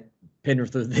that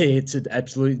Penrith are there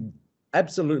to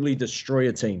absolutely destroy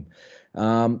a team.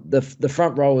 The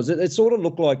front rowers, it sort of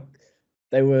looked like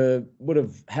they would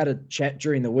have had a chat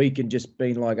during the week and just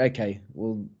been like, okay,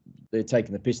 well, they're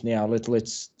taking the piss now.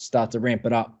 Let's start to ramp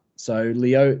it up. So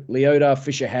Leota,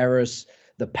 Fisher Harris,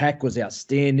 the pack was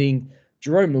outstanding.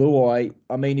 Jerome Luai,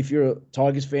 I mean, if you're a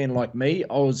Tigers fan like me,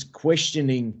 I was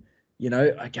questioning,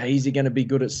 okay, is he going to be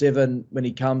good at 7 when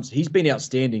he comes? He's been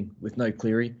outstanding with no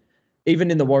Cleary.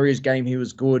 Even in the Warriors game, he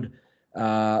was good.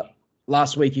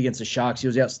 Last week against the Sharks, he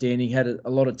was outstanding. He had a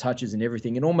lot of touches and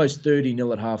everything, and almost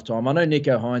 30-0 at halftime. I know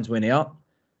Nico Hines went out,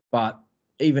 but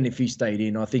even if he stayed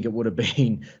in, I think it would have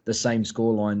been the same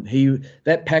scoreline.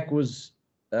 That pack was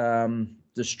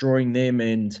destroying them,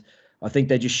 and I think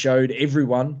they just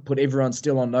put everyone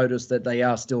still on notice that they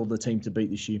are still the team to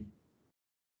beat this year.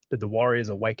 Did the Warriors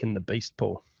awaken the beast,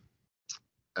 Paul?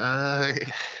 Look,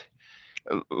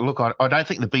 I don't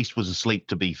think the beast was asleep,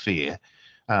 to be fair.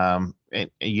 And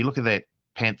you look at that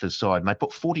Panthers side, and they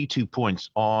put 42 points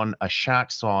on a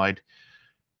Shark side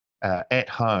at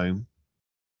home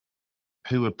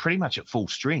who are pretty much at full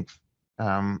strength.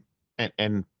 And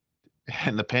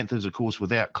the Panthers, of course,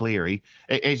 without Cleary,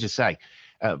 as you say,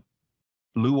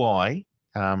 Luai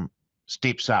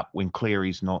steps up when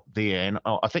Cleary's not there. And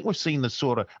I think we've seen this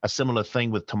sort of a similar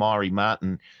thing with Tamari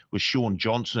Martin, with Sean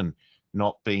Johnson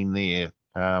not being there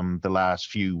the last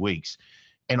few weeks.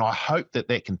 And I hope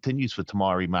that continues for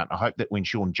Tamari Martin. I hope that when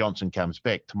Sean Johnson comes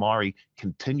back, Tamari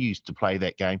continues to play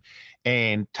that game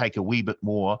and take a wee bit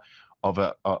more of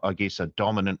a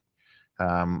dominant,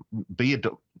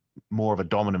 more of a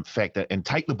dominant factor and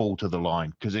take the ball to the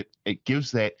line, because it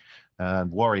gives that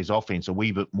Warriors offense a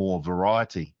wee bit more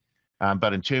variety.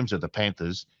 But in terms of the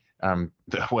Panthers,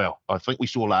 well, I think we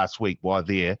saw last week why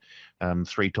they're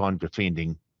 3-time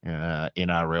defending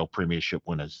NRL premiership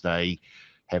winners. They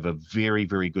have a very,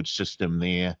 very good system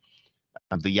there.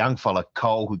 The young fella,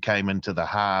 Karl, who came into the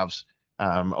halves,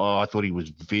 I thought he was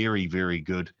very, very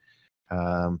good.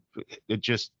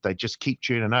 They just keep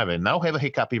tuning over, and they'll have a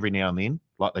hiccup every now and then,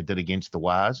 like they did against the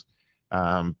Wars.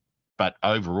 But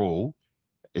overall,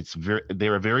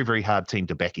 they're a very, very hard team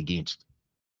to back against.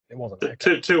 It wasn't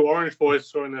two Orange boys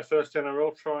scoring their first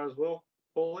NRL try as well,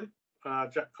 Paulie.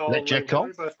 Jack Cole and Jack Cole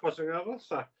both crossing over.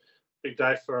 So big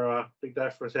day for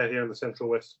us out here in the Central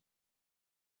West.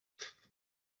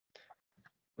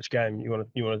 Which game you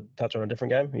want to touch on? A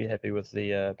different game? Are you happy with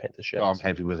the Panthers Sharks? I'm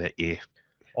happy with it. Yeah.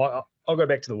 I'll go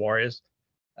back to the Warriors.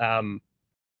 I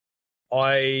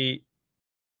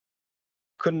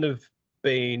couldn't have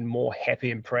been more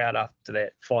happy and proud after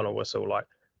that final whistle. Like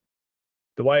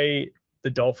the way the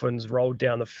Dolphins rolled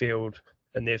down the field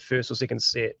in their first or second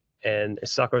set, and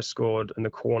Isako scored in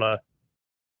the corner.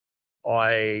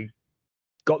 I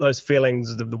got those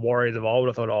feelings of the Warriors of old.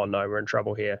 I thought, oh no, we're in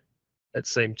trouble here. It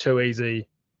seemed too easy,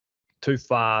 too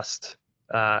fast,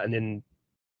 and then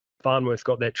Farnworth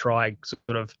got that try,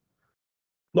 sort of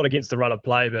not against the run of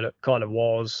play, but it kind of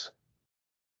was.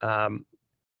 But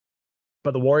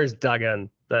the Warriors dug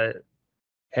in. The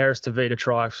Harris Tavita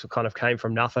try kind of came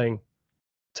from nothing.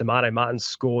 Tamari Martin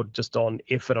scored just on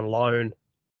effort alone.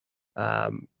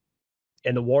 And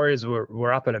the Warriors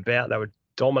were up and about. They were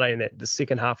dominating the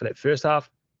second half of that first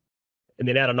half. And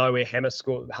then out of nowhere, Hammer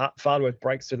scored. Farnworth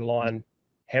breaks through the line.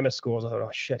 Hammer scores. I thought,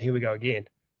 oh, shit, here we go again.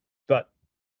 But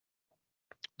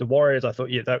the Warriors, I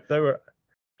thought, yeah, they were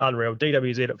unreal.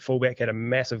 DWZ at fullback had a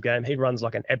massive game. He runs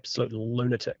like an absolute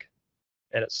lunatic.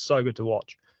 And it's so good to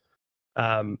watch.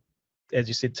 As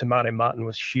you said, Tamari Martin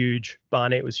was huge.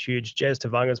 Barnett was huge. Jazz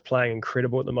Tavanga's playing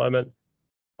incredible at the moment.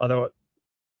 I thought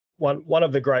one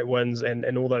of the great wins,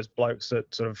 and all those blokes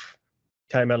that sort of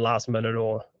came in last minute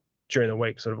or during the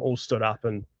week sort of all stood up,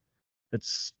 and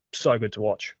it's so good to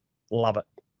watch. Love it.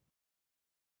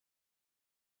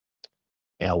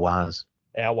 Our Wars.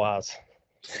 That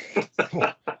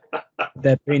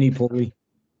penny, Paulie.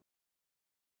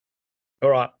 All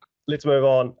right, let's move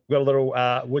on. We've got a little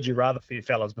would you rather for you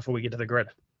fellas before we get to the grid.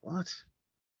 What?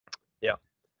 Yeah.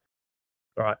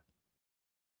 All right.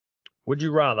 Would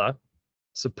you rather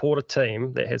support a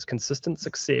team that has consistent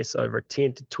success over a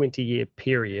 10 to 20 year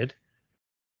period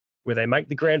where they make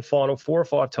the grand final 4 or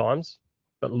 5 times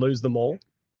but lose them all,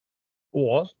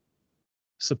 or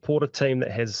support a team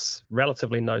that has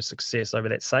relatively no success over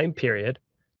that same period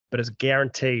but is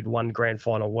guaranteed one grand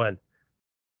final win?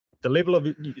 The level of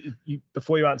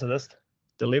before you answer this,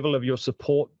 the level of your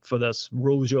support for this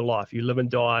rules your life. You live and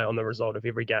die on the result of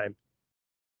every game.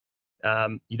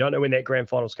 You don't know when that grand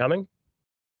final's coming.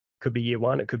 Could be year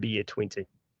 1, it could be year 20.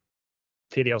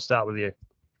 Teddy, I'll start with you.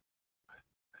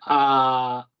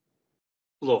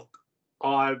 Look,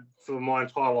 for my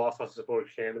entire life, I supported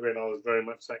Canterbury, and I was very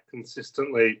much that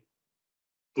consistently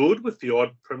good with the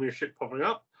odd premiership popping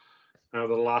up.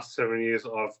 Over the last 7 years,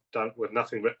 I've done with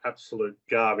nothing but absolute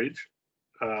garbage.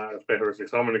 It's been horrific.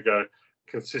 So I'm going to go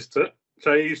consistent.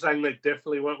 So are you saying they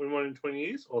definitely won't win one in 20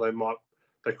 years, or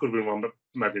they could win one, but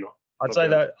maybe not? I'd say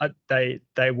that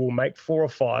they will make 4 or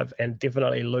 5 and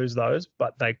definitely lose those,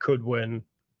 but they could win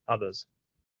others.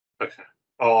 Okay.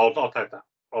 Oh, I'll take that.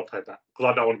 I'll take that.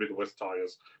 Because I don't want to be the West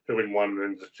Tigers who win one and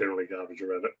then just generally garbage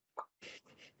around it.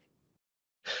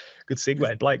 Good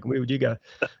segue. Blake, where would you go?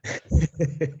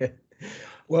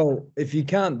 Well, if you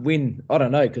can't win, I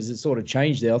don't know, because it sort of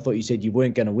changed there. I thought you said you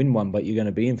weren't going to win one, but you're going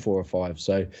to be in 4 or 5.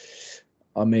 So,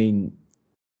 I mean,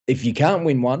 if you can't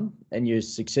win one and you're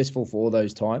successful for all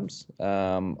those times,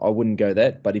 I wouldn't go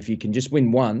that. But if you can just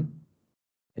win one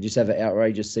and just have an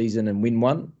outrageous season and win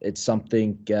one, it's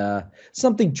something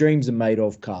dreams are made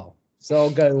of, Karl.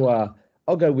 So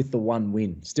I'll go with the one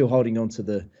win. Still holding on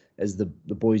to as the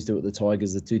boys do at the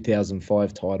Tigers, the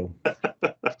 2005 title.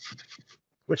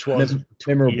 Which was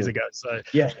memorable. Years ago. So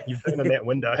yeah, you've been in that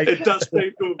window. It does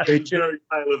seem to have been very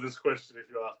tailored, this question, if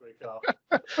you ask me, Karl.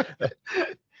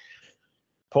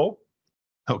 Paul?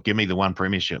 Oh, give me the one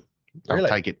premiership. Really? I'll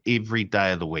take it every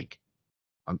day of the week.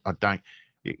 I don't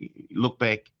look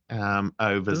back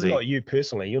over This is not you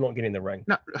personally. You're not getting the ring.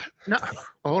 No.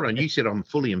 Hold on. You said I'm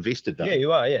fully invested, though. Yeah,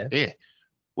 you are. Yeah. Yeah.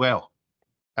 Well,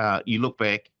 you look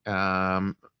back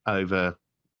over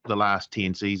the last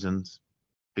 10 seasons.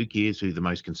 Who cares who the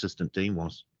most consistent team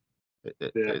was?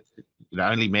 It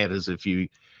only matters if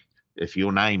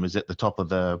your name is at the top of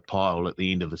the pile at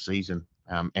the end of the season,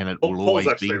 and it will always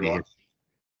be there. Right.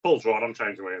 Paul's right. I'm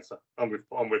changing my answer. I'm with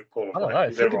Paul. I don't know.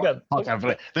 Think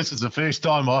about this is the first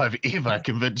time I've ever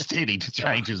convinced Teddy to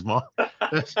change his mind.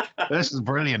 This is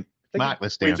brilliant. Mark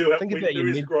this down. There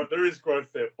is growth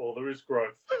there, Paul. There is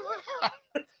growth.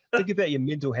 Think about your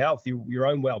mental health, your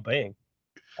own well-being.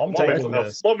 My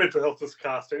mental health is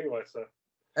cast anyway, so.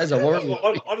 As a Warrior,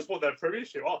 I just want that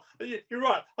premiership. You're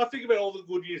right. I think about all the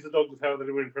good years the Dogs have had when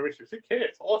they win premierships. Who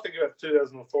cares? I think about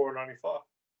 2004 and 95.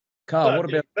 Karl, what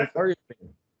about the Warriors fan?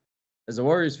 As a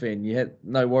Warriors fan, you had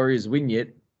no Warriors win yet.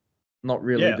 Not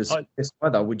really the success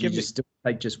either. Would you just still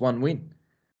take just one win?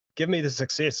 Give me the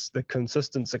success, the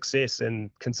consistent success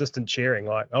and consistent cheering.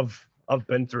 Like I've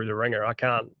been through the ringer.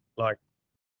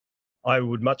 I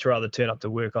would much rather turn up to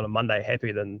work on a Monday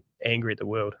happy than angry at the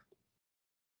world.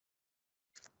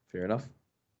 Fair enough.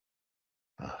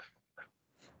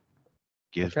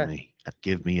 Give me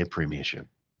a premiership.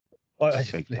 I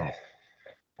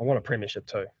want a premiership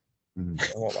too. Mm.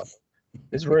 I want one.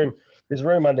 There's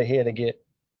room under here to get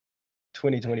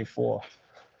 2024.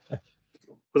 It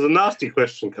was a nasty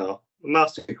question, Karl. A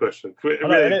nasty question. It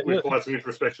really required some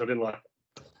introspection. I didn't like it.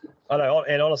 I know,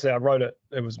 and honestly, I wrote it.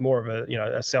 It was more of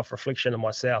a self-reflection of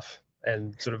myself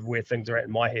and sort of where things are at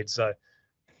in my head. So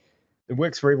it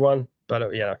works for everyone,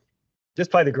 but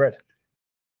just play the grid.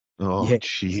 Oh,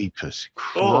 jeepers!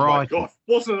 Oh my God!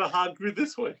 Wasn't it a hard grid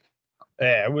this week?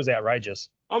 Yeah, it was outrageous.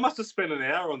 I must have spent an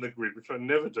hour on the grid, which I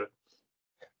never do.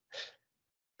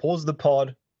 Pause the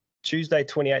pod. Tuesday,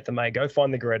 28th of May. Go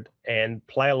find the grid and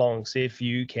play along. See if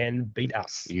you can beat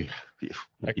us. I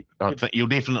think you'll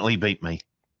definitely beat me.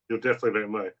 You'll definitely beat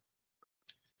me.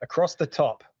 Across the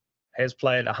top has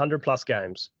played 100+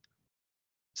 games.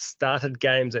 Started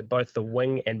games at both the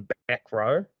wing and back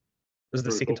row. This is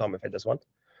the second time we've had this one.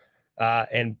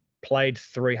 And played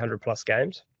 300+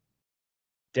 games.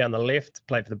 Down the left,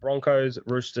 played for the Broncos,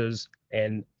 Roosters,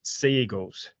 and Sea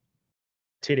Eagles.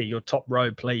 Teddy, your top row,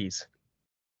 please.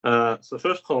 So the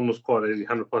first column was quite easy.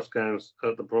 100+ games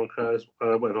at the Broncos.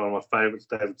 Went on my favourites,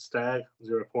 David Stagg,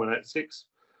 0.86.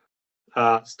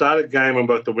 Started game on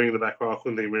both the wing and the back row. I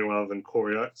couldn't think of anyone other than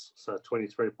Corey Oates, so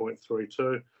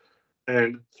 23.32.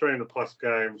 And 300+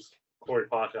 games, Corey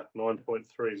Parker,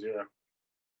 9.30.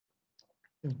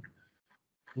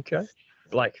 Okay.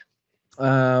 Blake.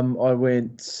 I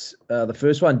went the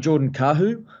first one, Jordan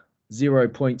Kahu,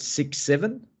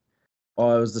 0.67.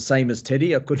 I was the same as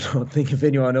Teddy. I could not think of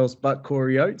anyone else but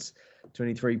Corey Oates.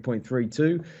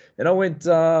 23.32. And I went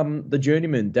the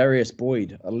journeyman, Darius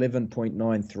Boyd,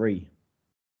 11.93.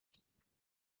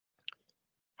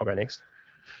 I'll go next.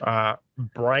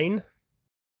 Brain,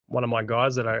 one of my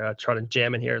guys that I try to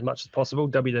jam in here as much as possible.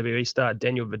 WWE star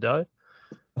Daniel Vidot,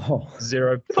 Oh,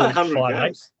 0.58.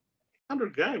 games.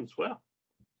 100 games, wow.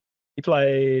 He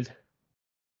played,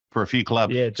 For a few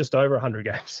clubs. yeah, just over 100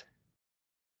 games.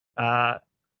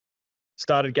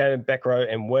 Started game in back row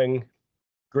and wing,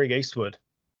 Greg Eastwood,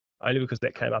 only because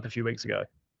that came up a few weeks ago.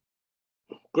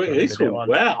 Greg Remember that Eastwood, one?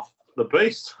 wow. The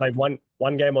beast. Played one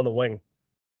game on the wing.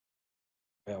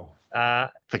 well. For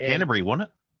And- Canterbury, wasn't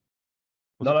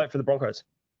it? No, for the Broncos.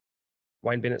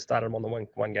 Wayne Bennett started him on the wing,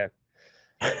 one game.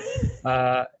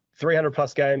 300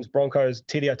 plus games, Broncos.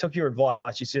 Teddy, I took your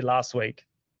advice. You said last week,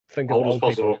 think of Old as old people.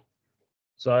 possible.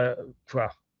 So,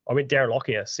 well, I went Darren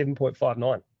Lockyer,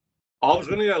 7.59. I was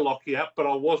going to go Lockyer, but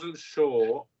I wasn't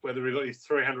sure whether he got his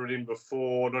 300 in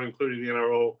before, not including the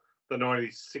NRL, the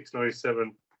 96,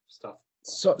 97 stuff.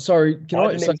 So, sorry, can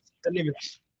I? didn't even-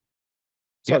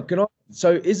 So can I?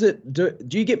 So is it? Do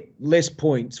you get less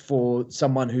points for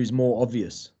someone who's more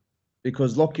obvious?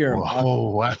 Because Lockyer and Oh,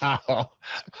 wow.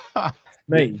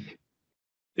 me.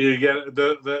 You get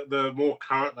the more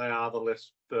current they are, the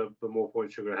less the more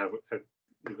points you're going to have.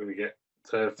 You're going to get.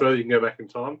 So the further you can go back in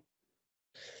time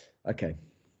Okay.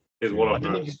 is what I I've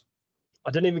didn't noticed.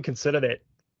 I didn't even consider that.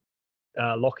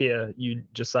 Lockyer, you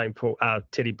just saying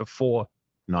Teddy before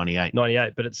 98.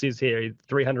 98, but it says here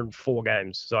 304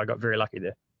 games. So I got very lucky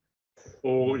there.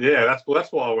 Well, yeah, that's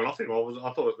why I went off him. I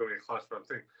thought it was going to be a close run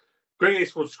thing. Greg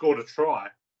Eastwood scored a try.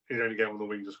 He's only going on the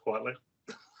wing just quietly.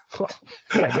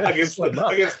 Yeah, against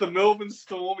the Melbourne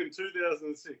Storm in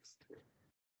 2006.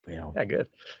 Wow. Yeah, good.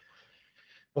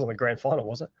 Wasn't the grand final,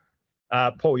 was it?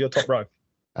 Paul, your top row.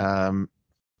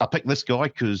 I picked this guy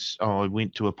because I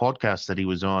went to a podcast that he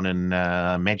was on in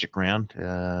Magic Round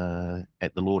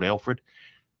at the Lord Alfred.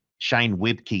 Shane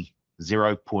Webke,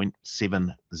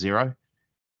 0.70.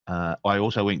 I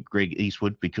also went Greg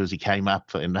Eastwood because he came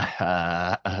up in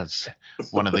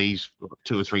one of these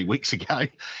 2 or 3 weeks ago,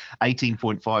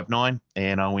 18.59.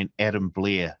 And I went Adam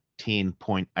Blair,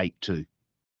 10.82.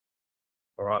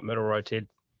 All right, middle row, Ted.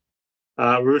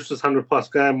 Roosters 100 plus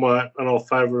game, an old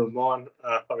favourite of mine.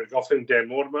 Probably got him, Dan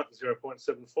Mortimer,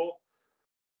 0.74.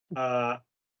 I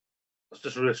was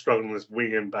just really struggling with this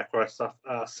wing and back row stuff.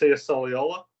 Sia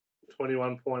Soliola,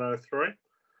 21.03.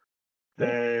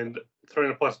 And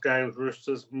 300 plus games,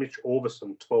 Roosters, Mitch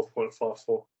Orbison,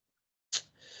 12.54.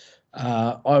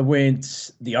 I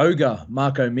went the ogre,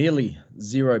 Marco Mealy,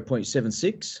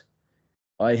 0.76.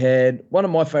 I had one of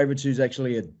my favourites who's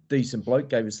actually a decent bloke,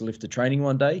 gave us a lift to training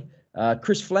one day.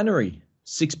 Chris Flannery,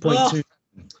 6.2.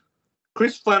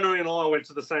 Chris Flannery and I went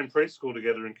to the same preschool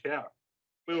together in Cowra.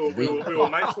 We were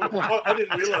mates. I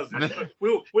didn't realise this, but we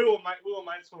were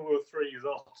mates when we were 3 years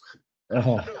old.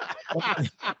 Oh.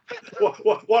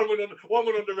 One went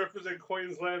on to represent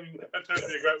Queensland and turned to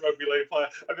be a great rugby league player,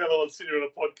 and the other one sitting on a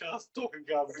podcast talking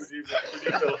garbage with you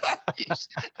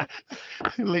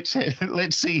fellas.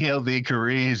 Let's see how their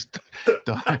careers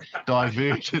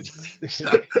diverged.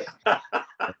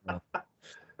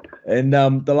 And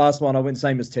the last one, I went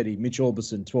same as Teddy, Mitch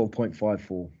Orbison,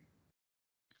 12.54.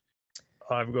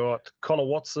 I've got Connor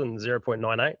Watson,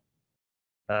 0.98.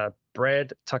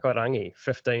 Brad Takarangi,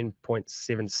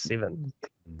 15.77.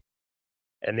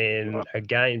 And then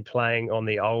again, playing on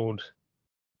the old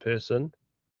person,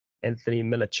 Anthony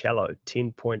Minicello,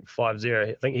 10.50.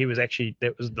 I think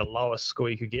that was the lowest score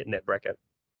you could get in that bracket.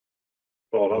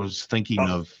 I was thinking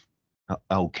of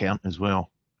old count as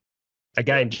well.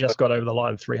 Again, just got over the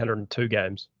line, 302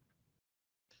 games.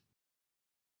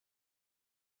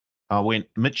 I went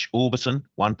Mitch Orbison,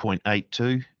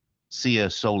 1.82, Sia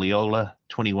Soliola,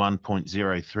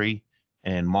 21.03,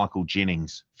 and Michael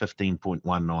Jennings,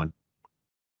 15.19.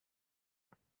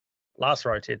 Last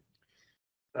row, Ted.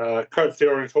 Coach the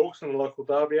Orange Hawks in the local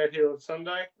derby out here on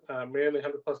Sunday. Manly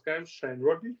 100 plus games. Shane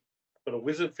Rodney. Got a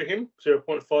wizard for him,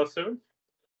 0.57.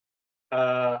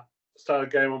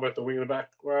 Started game on both the wing and the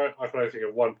back row. I can only think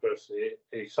of one person here.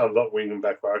 He sums up wing and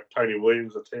back row. Tony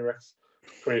Williams, the T-Rex,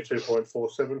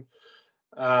 22.47.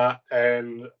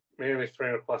 And Manly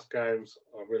 300 plus games.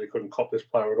 I really couldn't cop this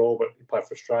player at all, but he played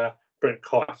for Australia. Brent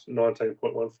Kite,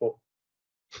 19.14.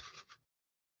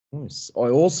 Nice. I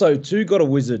also too got a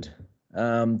wizard.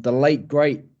 The late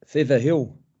great Feather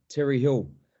Hill, Terry Hill.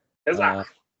 Tezza,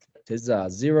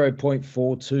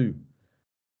 0.42.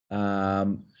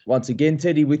 Once again,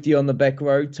 Teddy with you on the back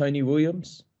row, Tony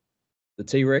Williams, the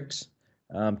T-Rex.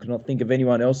 Cannot think of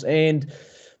anyone else. And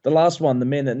the last one, the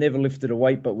man that never lifted a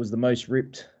weight but was the most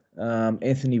ripped,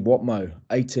 Anthony Watmo,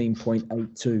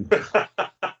 18.82.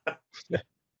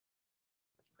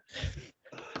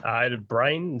 I had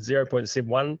Brain,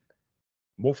 0.71.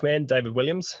 Wolfman, David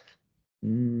Williams.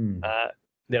 Then I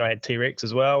had T-Rex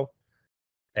as well.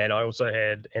 And I also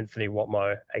had Anthony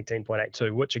Watmo,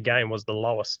 18.82, which again was the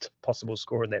lowest possible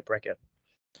score in that bracket.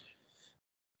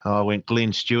 I went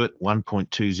Glenn Stewart,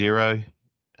 1.20.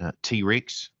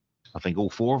 T-Rex. I think all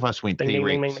four of us went Ding, ding,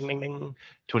 T-Rex, ding, ding, ding, ding.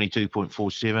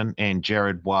 22.47. And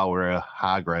Jared Wawara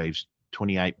Hargraves,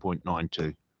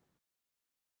 28.92.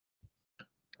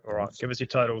 All right, give us your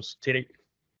totals, Teddy.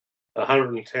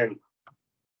 110.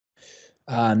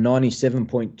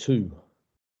 97.2.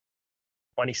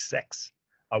 26.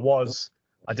 I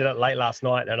did it late last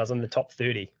night and I was in the top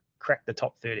 30. Cracked the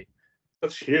top 30.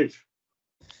 That's huge.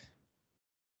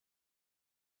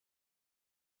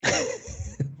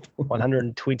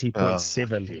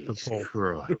 120.7 for Paul.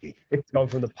 Crikey. It's gone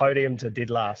from the podium to dead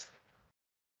last.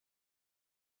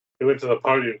 He went to the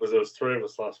podium because there was three of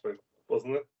us last week,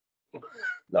 wasn't it?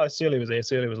 No, Sealy was there.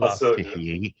 Sealy was Oh, last. so-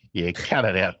 Yeah, cut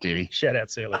it out, Diddy. Shout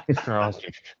out Sealy.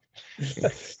 Crikey.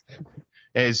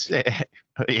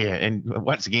 And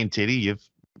once again, Teddy, you've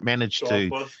managed Go on, to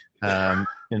boys.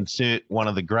 insert one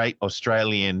of the great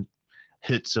Australian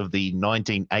hits of the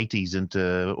 1980s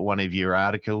into one of your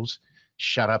articles.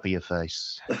 Shut up your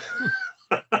face.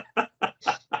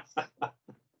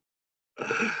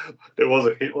 It was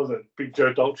a hit, wasn't it? Big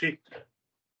Joe Dolce.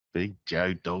 Big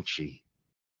Joe Dolce.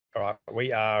 All right,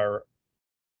 we are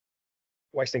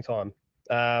wasting time.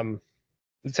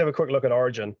 Let's have a quick look at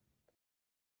Origin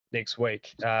next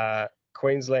week.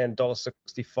 Queensland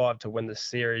 $1.65 to win the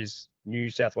series. New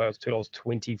South Wales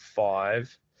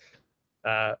 $2.25.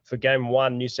 For game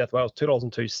one, New South Wales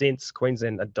 $2.02.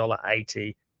 Queensland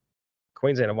 $1.80.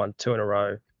 Queensland have won 2 in a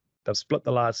row. They've split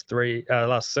the last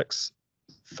six,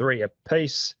 3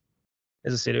 apiece.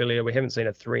 As I said earlier, we haven't seen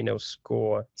a 3-0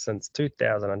 score since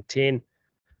 2010.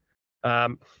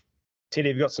 Teddy,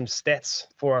 have you got some stats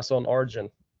for us on Origin?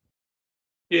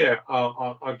 Yeah,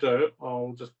 I do.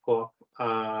 I'll just pull up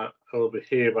a little bit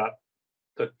here, but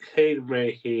the key to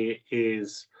me here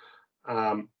is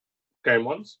game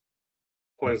ones.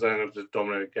 Queensland have just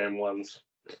dominated game ones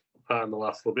in the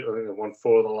last little bit. I think they've won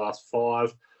 4 of the last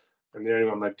 5, and the only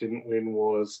one they didn't win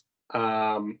was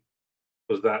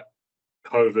that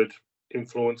COVID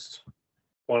influenced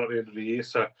one at the end of the year.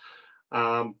 So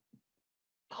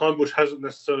Homebush hasn't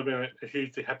necessarily been a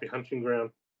hugely happy hunting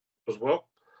ground as well.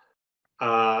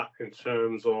 In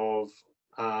terms of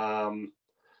New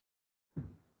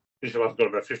South Wales got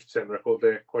about 50% record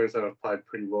there. Queensland have played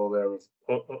pretty well there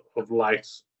of late,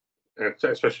 and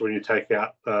especially when you take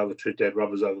out the 2 dead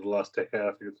rubbers over the last decade.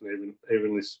 I think it's an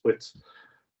evenly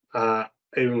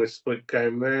split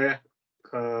game there.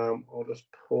 I'll just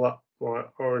pull up my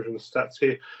Origin stats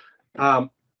here.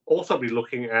 Also be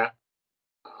looking at,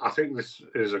 I think this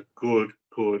is a good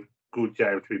game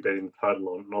to be betting the total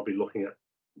on, and I'll be looking at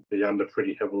the under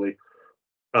pretty heavily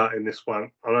in this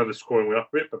one. I know the scoring went up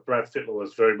a bit, but Brad Fittler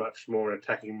was very much more an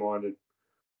attacking-minded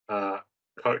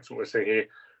coach. What we're seeing here,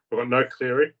 we've got no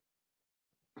Cleary.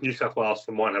 New South Wales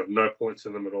for mine have no points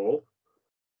in them at all,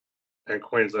 and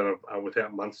Queensland are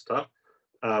without Munster.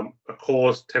 Of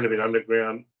course, 10 have been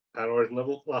underground at Origin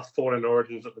level. Last 14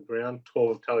 Origins at the ground,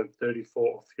 12 have tallied 34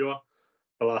 or fewer.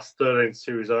 The last 13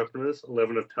 series openers,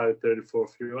 11 have tallied 34 or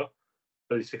fewer,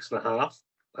 36.5.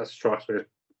 That strikes me as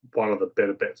one of the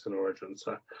better bets in Origin.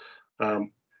 So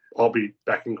I'll be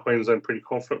backing Queensland pretty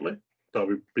confidently. They'll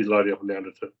be loading up and down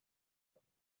to 2.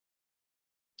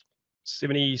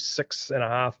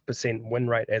 76.5% win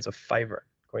rate as a favourite,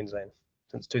 Queensland,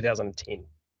 since 2010.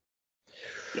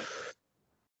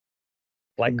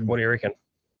 Blake, what do you reckon?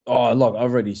 Oh, look,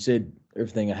 I've already said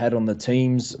everything I had on the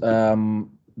teams.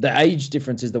 The age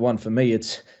difference is the one for me.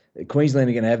 It's Queensland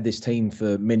are going to have this team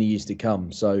for many years to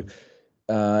come. So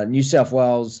New South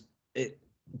Wales,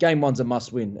 game one's a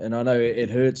must win. And I know it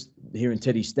hurts hearing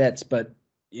Teddy's stats, but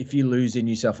if you lose in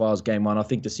New South Wales game one, I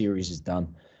think the series is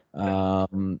done.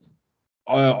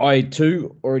 I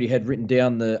too already had written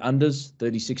down the unders,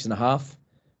 36.5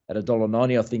 at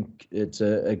 $1.90. I think it's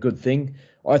a good thing.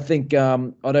 I think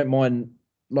I don't mind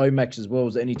Lomax as well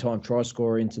as anytime try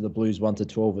scorer into the Blues 1 to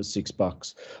 12 at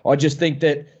 $6. I just think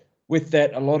that with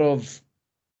that, a lot of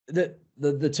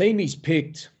the team he's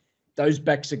picked, those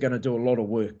backs are going to do a lot of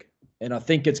work. And I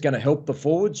think it's going to help the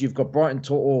forwards. You've got Brighton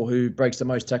To'o, who breaks the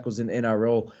most tackles in the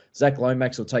NRL. Zach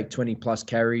Lomax will take 20-plus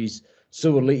carries.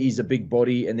 Suoli'i's a big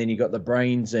body. And then you got the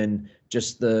brains and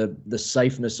just the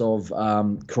safeness of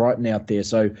Crichton out there.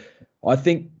 So I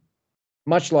think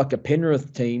much like a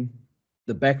Penrith team,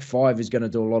 the back five is going to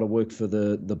do a lot of work for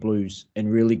the Blues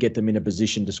and really get them in a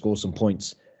position to score some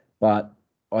points. But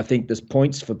I think there's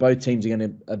points for both teams are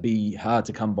going to be hard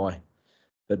to come by.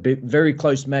 But very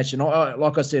close match. And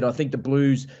like I said, I think the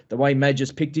Blues, the way Madge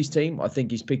has picked his team, I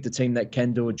think he's picked a team that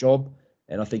can do a job.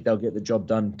 And I think they'll get the job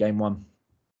done game one.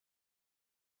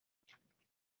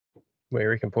 Where do you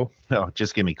reckon, Paul? Oh,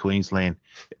 just give me Queensland.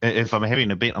 If I'm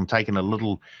having a bet, I'm taking a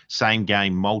little same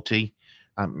game multi.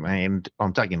 And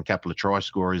I'm taking a couple of try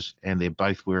scorers, and they're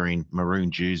both wearing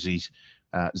maroon jerseys.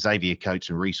 Xavier Coates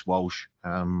and Reece Walsh.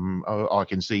 I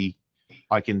can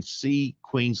see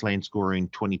Queensland scoring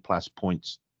 20 plus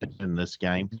points in this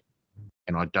game,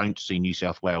 and I don't see New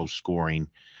South Wales scoring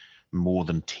more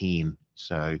than 10.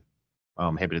 So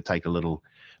I'm happy to take a little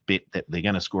bet that they're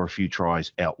going to score a few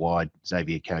tries out wide.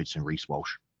 Xavier Coates and Reece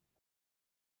Walsh.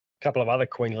 A couple of other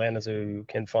Queenslanders who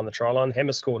can find the try line.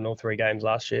 Hammer scored in all 3 games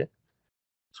last year.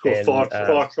 Scored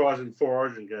five tries in 4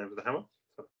 Origin games with the Hammer.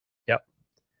 Yep.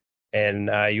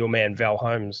 And your man Val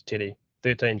Holmes, Teddy,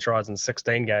 13 tries in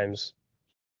 16 games.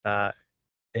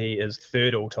 He is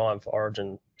 3rd all time for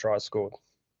Origin tries scored.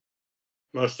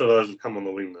 Most of those have come on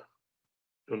the wing,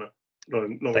 though.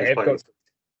 Not They have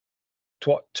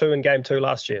got 2 in game 2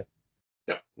 last year.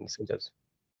 Yep. In centres.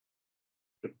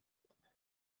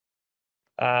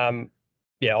 Yeah,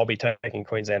 I'll be taking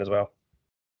Queensland as well.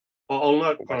 I'll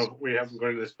note, we haven't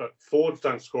gone into this, but forwards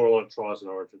don't score a lot of tries in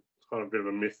Origin. It's kind of a bit of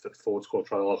a myth that forwards score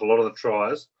tries. Like a lot of the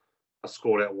tries are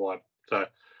scored out wide. So,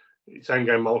 same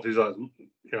game multis, I'm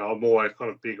always kind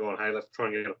of big on, hey, let's try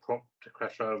and get a prop to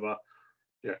crash over.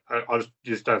 Yeah, I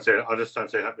just don't see it. I just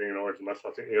don't see it happening in Origin much.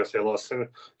 I think you're going to see a lot of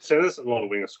centres and a lot of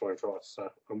wingers scoring tries. So,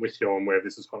 I'm with you on where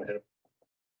this is kind of headed.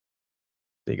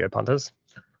 There you go, punters.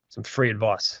 Some free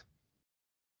advice.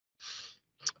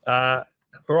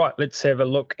 All right, let's have a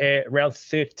look at round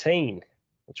 13,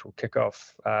 which will kick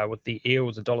off with the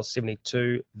Eels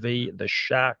 $1.72 v the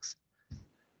Sharks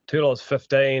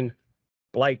 $2.15.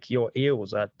 Blake, your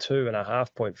Eels are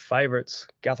 2.5-point favourites.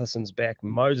 Gutherson's back.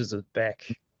 Moses is back.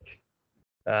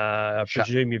 I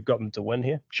presume you've got them to win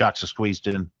here. Sharks are squeezed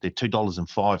in. They're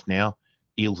 $2.05 now.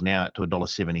 Eels now to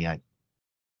 $1.78.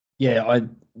 Yeah,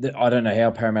 I don't know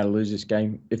how Parramatta lose this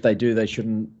game. If they do, they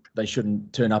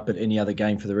shouldn't turn up at any other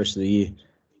game for the rest of the year.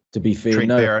 To be fair, Trent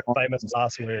Barrett. Famous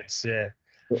last words, yeah.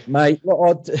 Mate,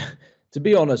 to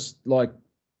be honest, like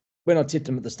when I tipped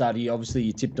them at the start of the year, obviously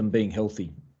you tipped them being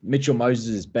healthy. Mitchell Moses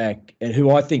is back, and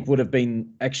who I think would have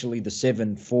been actually the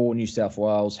 7 for New South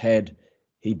Wales had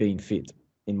he been fit,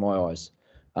 in my eyes.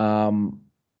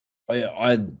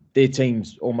 Their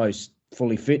team's almost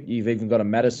fully fit. You've even got a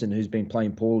Madison who's been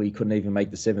playing poorly, couldn't even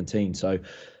make the 17. So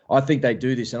I think they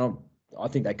do this, and I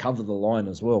think they cover the line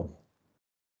as well.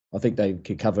 I think they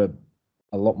could cover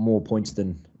a lot more points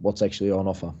than what's actually on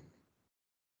offer.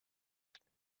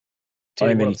 Tell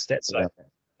you what the stats say.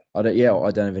 I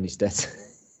don't have any stats.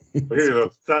 Here's the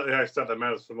stat that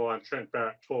matters for mine. Trent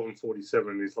Barrett, 12 and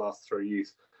 47 in his last 3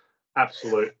 years.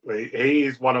 Absolutely. He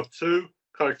is one of 2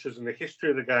 coaches in the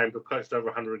history of the game who've coached over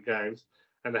 100 games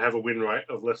and they have a win rate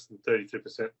of less than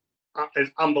 32%.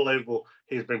 It's unbelievable.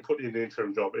 He's been put in the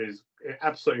interim job. It is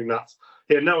absolutely nuts.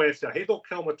 He had no answer. He thought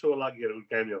Kelma Tuolagi had a good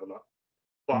game the other night.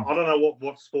 But I don't know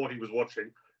what sport he was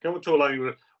watching. Kelma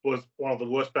Tuolagi was one of the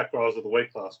worst back rowers of the week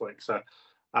last week. So,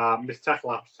 missed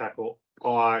tackle after tackle.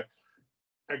 I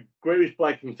agree with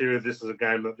Blake in theory this is a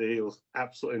game that the Eagles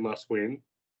absolutely must win.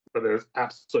 But there's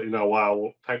absolutely no way I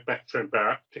will take back Trent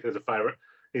Barrett, particularly as a favourite.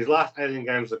 His last 18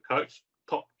 games as a coach,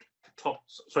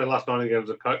 last 19 games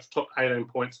as a coach, top 18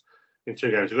 points in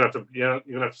 2 games. You're gonna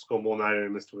have to score more than 18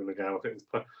 in this to win the game. I think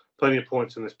there's plenty of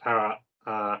points in this Para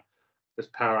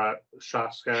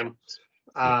Sharks game.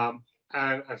 And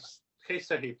as he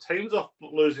said, he teams off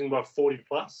losing by 40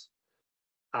 plus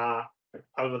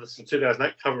over this in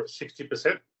 2008, cover at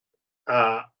 60%,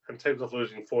 and teams off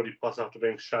losing 40 plus after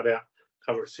being shut out,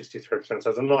 cover at 63%. So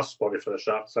it's a nice spot here for the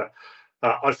Sharks. So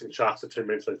I just think Sharks are too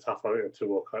mentally tough. I think they're too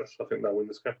well coached. I think they'll win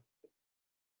this game.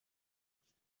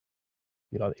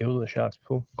 You like the Eels or the Sharks,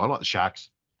 Paul? I like the Sharks.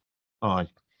 I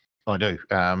do.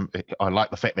 I like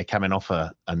the fact they're coming off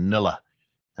a niller.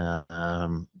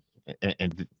 And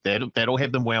that'll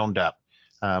have them wound up.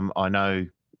 I know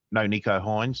no Nico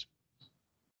Hines.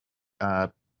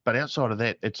 But outside of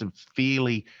that, it's a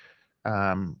fairly,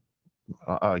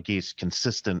 I guess,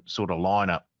 consistent sort of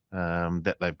lineup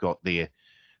that they've got there.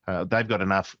 They've got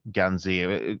enough guns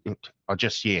there.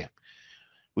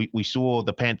 We saw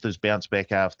the Panthers bounce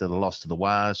back after the loss to the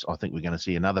Wars. I think we're going to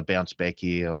see another bounce back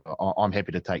here. I'm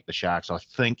happy to take the Sharks. I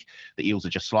think the Eels are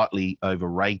just slightly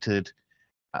overrated,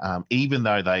 even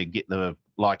though they get the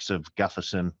likes of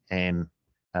Gutherson and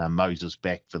Moses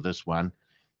back for this one.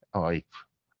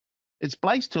 It's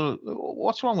Blaze to.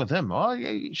 What's wrong with him?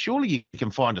 Surely you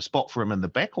can find a spot for him in the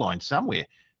back line somewhere.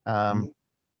 Not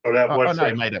our boy I know he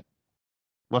Trent. made it.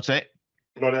 What's that?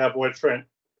 Not our boy Trent.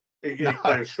 He's No.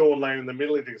 playing Sean Lane in the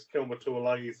middle. He thinks Kelma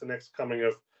Tuolagi is the next coming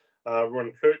of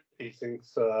Ron Coote. He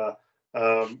thinks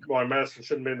Ryan Madison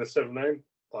shouldn't be in the 17.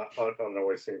 I don't know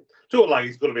what he's saying.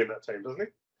 Tuolagi's got to be in that team, doesn't he?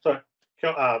 So,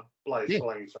 Blaze, Yeah.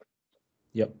 Lange, sorry.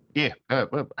 Yep. Yeah,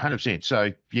 100%.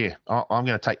 So, yeah, I'm going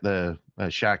to take the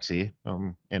Sharks here.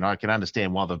 And I can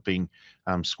understand why they've been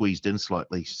squeezed in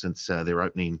slightly since their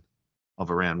opening of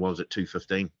around, what was it,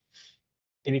 2:15?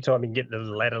 Anytime you can get the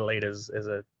ladder leaders as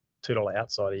a $2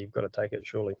 outsider, you've got to take it,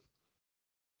 surely.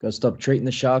 Got to stop treating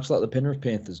the Sharks like the Penrith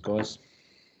Panthers, guys.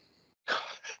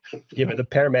 Yeah, but the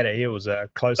Parramatta Eels are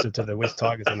closer to the West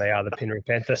Tigers than they are the Penrith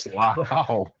Panthers.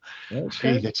 Wow.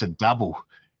 Okay. Gee, that's a double.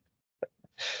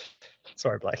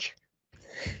 Sorry, Blake.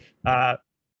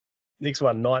 Next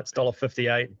one, Knights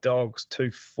 $1.58, Dogs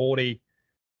 $2.40.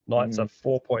 Knights are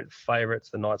 4-point favourites.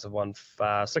 The Knights have won 6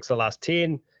 of the last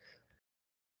 10.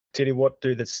 Teddy, what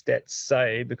do the stats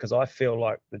say? Because I feel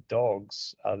like the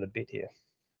Dogs are the bet here.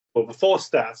 Well, before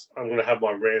stats, I'm going to have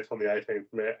my rant on the 18th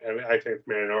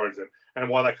man in Origin and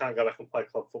why they can't go back and play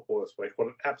club football this week. What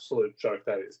an absolute joke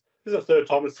that is. This is the third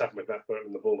time it's happened with McMath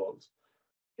in the Bulldogs.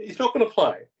 He's not going to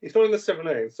play. He's not in the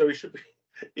 17, so he should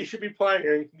be playing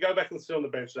and he can go back and sit on the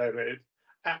bench today. It's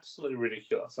absolutely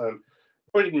ridiculous. And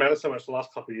it didn't matter so much the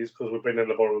last couple of years because we've been in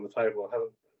the bottom of the table.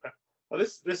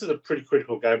 This is a pretty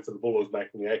critical game for the Bulldogs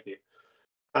making the 8 here.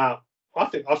 I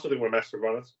still think we're massive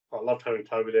runners. I loved having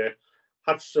Toby there.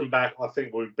 Hutchinson back, I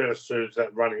think we're better suited to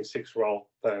that running 6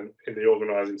 role than in the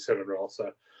organising 7 role.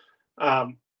 So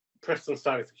Preston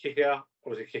starting to kick out.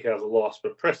 Obviously, kick out is a loss,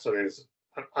 but Preston is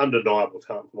an undeniable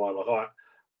talent for my life.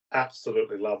 I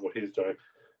absolutely love what he's doing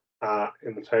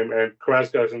in the team. And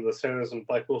Carraz goes into the centres and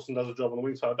Blake Wilson does a job on the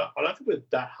wing. So I don't think we're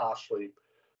that harshly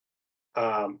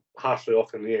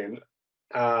off in the end.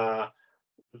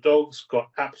 The Dogs got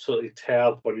absolutely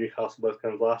towed by Newcastle both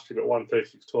games last year, but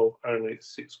 136-12 only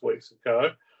 6 weeks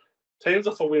ago. Teams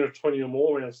off a win of 20 or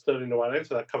more, around 13-18,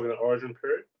 so they're covering the Origin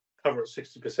period, cover at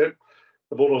 60%.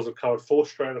 The Bulldogs have covered 4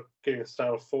 straight of getting a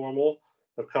start of 4 or more.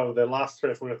 They've covered their last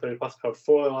 3 of 30 plus, covered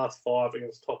 4 of their last 5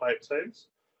 against top 8 teams.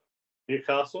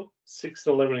 Newcastle,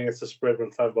 6-11 against the spread when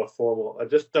favoured by 4 or more. I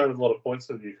just don't have a lot of points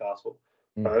in Newcastle.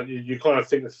 You kind of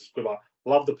think this is good. I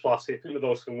love the plus here. I think the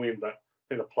Dogs can win, but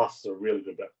I think the plus is a really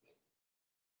good bet.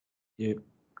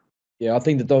 Yeah, I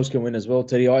think the Dogs can win as well,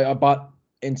 Teddy. But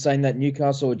in saying that,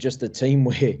 Newcastle are just a team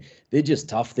where they're just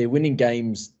tough. They're winning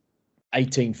games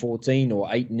 18-14 or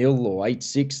 8-0 or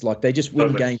 8-6. Like they just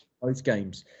win games, both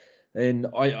games. And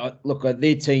I look at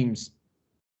their teams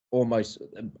almost,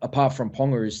 apart from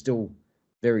Ponga, is still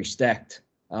very stacked.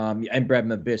 And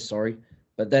Bradman Best, sorry.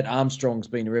 But that Armstrong's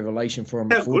been a revelation for him.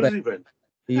 How good has he been?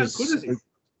 How good is he?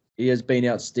 He has been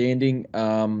outstanding.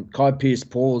 Kai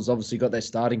Pearce-Paul has obviously got that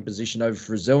starting position over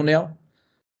Frizzell now.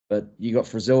 But you got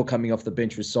Frizzell coming off the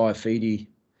bench with Saifidi.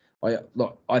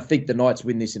 I think the Knights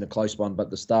win this in a close one,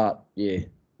 but the start, it'd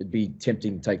be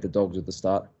tempting to take the Dogs at the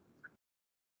start.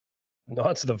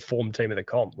 Knights are the form team of the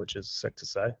comp, which is sick to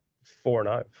say.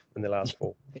 4-0 in their last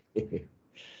 4.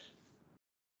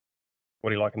 What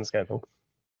do you like in this game, Paul?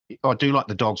 I do like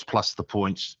the Dogs plus the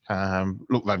points.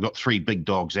 Look, they've got 3 big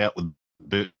dogs out with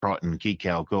Burt, Crichton, and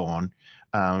Kikau gone.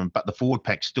 But the forward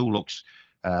pack still looks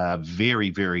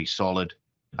very, very solid.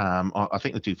 I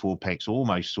think the 2 forward packs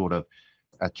almost sort of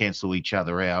cancel each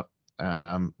other out.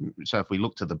 So if we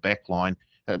look to the back line,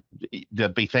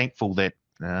 they'd be thankful that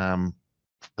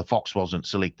the Fox wasn't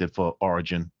selected for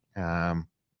Origin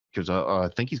because I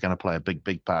think he's going to play a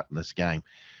big part in this game.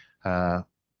 I'm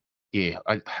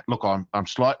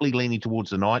slightly leaning towards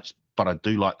the Knights, but I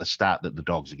do like the start that the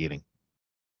Dogs are getting.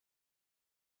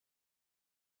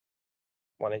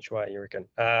 One each way, you reckon.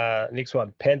 Next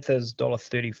one, Panthers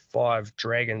 $1.35,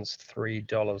 Dragons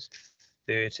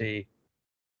 $3.30.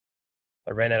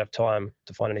 I ran out of time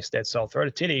to find any stats, so I'll throw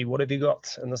to Teddy. What have you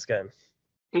got in this game?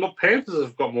 Well, Panthers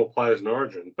have got more players in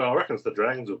Origin, but I reckon it's the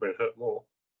Dragons who've been hurt more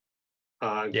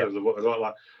in terms of what they got.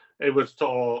 Like it was to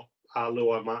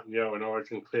Luai Martin Yeo in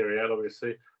Origin, Cleary out,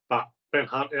 obviously, but Ben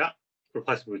Hunt out,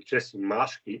 replaced with Jesse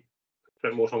Marshke.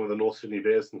 Spent more time with the North Sydney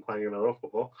Bears than playing NRL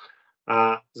football.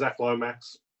 Zach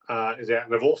Lomax is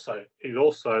out, and he's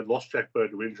also lost Jack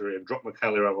Bird to injury and dropped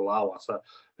Michaela Ravalawa. So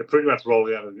they're pretty much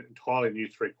rolling out an entirely new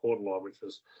 3-quarter line, which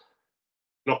is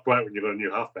not great when you've got a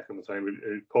new halfback in the team.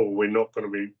 It's probably not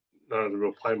going to be the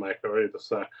real playmaker either.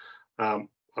 So I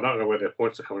don't know where their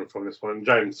points are coming from this one.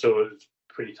 James Stewart is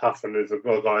pretty tough, and there's a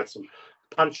guy had some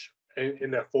punch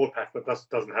in their forward pack that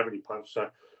doesn't have any punch. So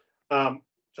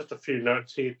just a few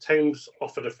notes here. Teams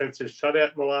off a defensive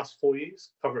shutout in the last 4 years,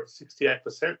 cover at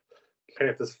 68%.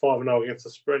 Panthers 5-0 against the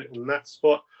spread in that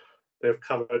spot. They've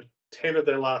covered 10 of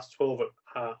their last 12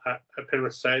 at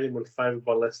Penrith Stadium when favoured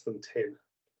by less than 10.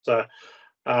 So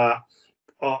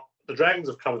the Dragons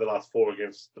have covered the last 4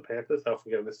 against the Panthers. They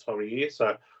often get them this time of year.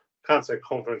 So can't say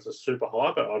confidence is super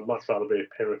high, but I'd much rather be a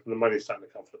Penrith, and the money's starting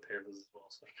to come for the Panthers as well.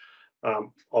 So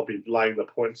I'll be laying the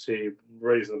points here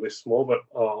reasonably small, but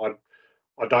I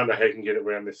don't know how you can get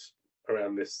around this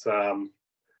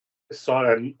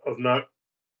side. And of note,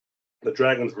 the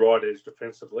Dragons' right edge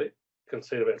defensively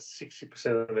concede about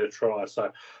 60% of their tries.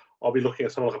 So I'll be looking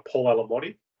at someone like a Paul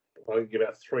Alamotti. I think give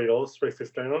about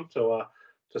 $3.15 on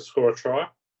to score a try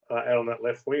out on that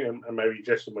left wing, and maybe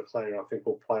Jesse McLean, I think,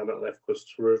 will play on that left because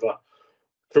Taruva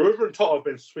and Todd have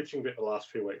been switching a bit the last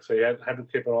few weeks, so you had to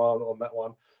keep an eye on that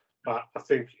one. But I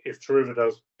think if Taruva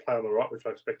does play on the right, which I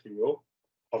expect he will,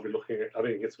 I'll be looking at, I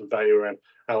think, get some value around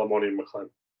Alamotti and McLean.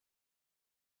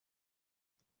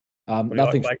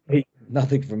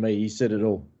 Nothing from me. He said it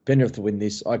all. Penrith to win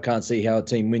this. I can't see how a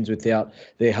team wins without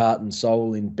their heart and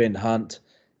soul in Ben Hunt.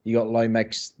 You got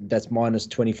Lomax, that's minus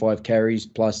 25 carries,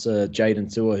 plus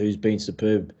Jaden Tua, who's been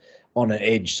superb on an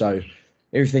edge. So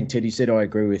everything Teddy said, I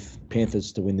agree with.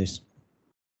 Panthers to win this.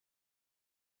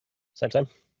 Same.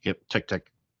 Yep, tick.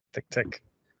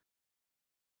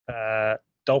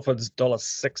 Dolphins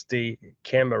 $1.60,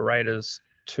 Canberra Raiders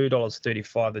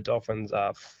 $2.35. The Dolphins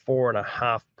are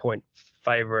 4.5 point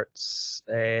favourites,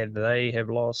 and they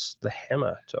have lost the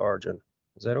hammer to Origin.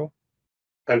 Is that all?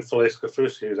 And Felice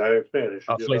Kafusi is Spanish.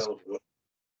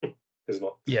 Is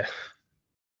not. Yeah.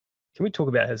 Can we talk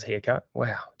about his haircut?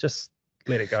 Wow, just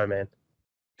let it go, man.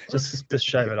 Just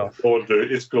shave it off.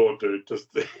 It's gone, dude.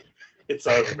 It's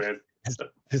over, man.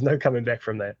 There's no coming back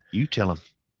from that. You tell him.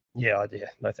 Yeah.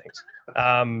 No thanks.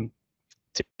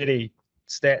 Teddy,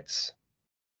 stats.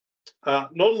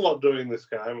 Not a lot doing this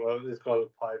game. These guys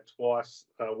have played twice.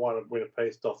 One a win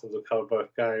apiece. Dolphins have covered both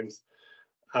games.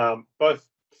 Both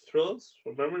thrillers.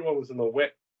 From memory, one was in the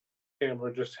wet.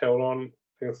 Canberra just held on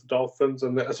against the Dolphins,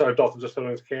 Dolphins just held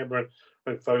on against Canberra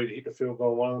and Foley hit the field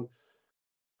goal one.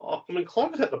 I'm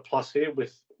inclined to take the plus here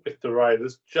with the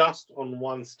Raiders, just on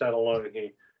one stat alone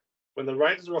here. When the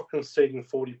Raiders are off conceding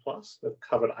 40 plus, they've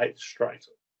covered 8 straight.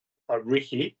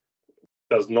 Ricky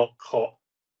does not cop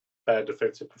bad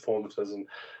defensive performances, and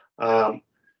on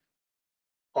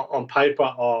paper,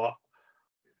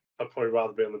 I'd probably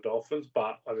rather be on the Dolphins,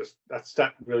 but that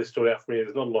stat really stood out for me.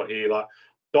 There's not a lot here. Like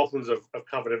Dolphins have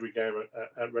covered every game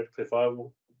at Redcliffe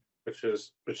Oval, which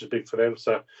is big for them.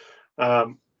 So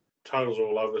totals are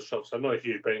all over the shop. So not a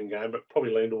huge betting game, but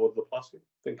probably lean towards the plus. I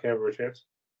think Canberra a chance.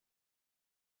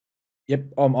 Yep,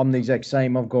 I'm the exact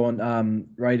same. I've gone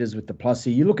Raiders with the plus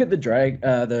here. You look at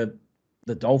the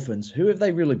Dolphins. Who have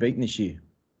they really beaten this year?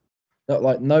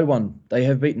 Like no one. They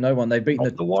have beaten no one. They've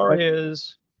beaten the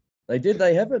Warriors. They did.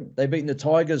 They haven't. They've beaten the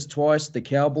Tigers twice, the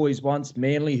Cowboys once,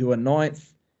 Manly, who are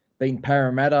 9th, beaten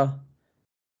Parramatta,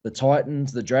 the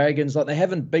Titans, the Dragons. Like they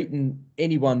haven't beaten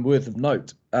anyone worth of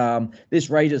note. This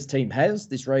Raiders team has.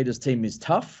 This Raiders team is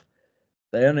tough.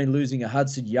 They're only losing a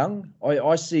Hudson Young.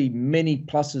 I see many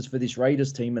pluses for this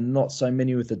Raiders team and not so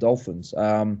many with the Dolphins.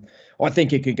 I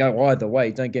think it could go either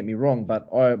way, don't get me wrong, but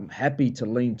I'm happy to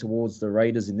lean towards the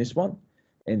Raiders in this one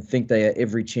and think they are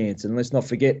every chance. And let's not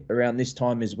forget, around this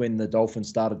time is when the Dolphins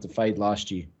started to fade last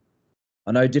year.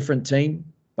 I know different team,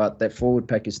 but that forward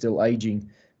pack is still aging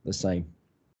the same.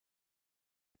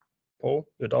 Paul,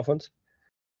 the Dolphins?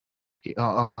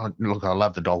 Yeah, look, I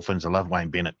love the Dolphins. I love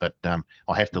Wayne Bennett, but I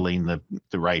have to lean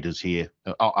the Raiders here.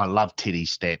 I love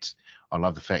Teddy's stats. I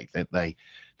love the fact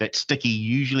that Sticky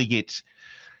usually gets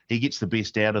the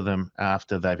best out of them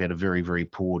after they've had a very, very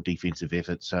poor defensive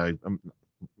effort. So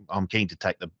I'm keen to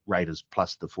take the Raiders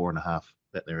plus the 4.5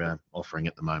 that they're offering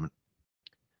at the moment.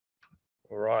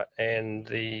 All right, and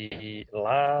the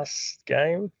last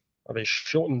game of a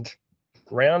shortened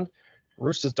round.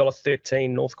 Roosters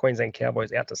 $1.13, North Queensland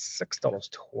Cowboys out to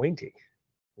 $6.20.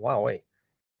 Wowee.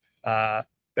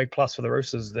 Big plus for the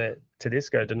Roosters that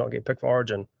Tedesco did not get picked for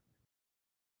Origin.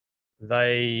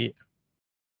 They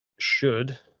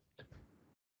should,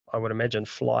 I would imagine,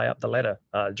 fly up the ladder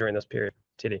during this period.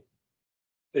 Teddy.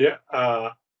 Yeah.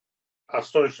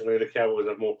 Astonishingly, the Cowboys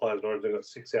have more players in Origin. Got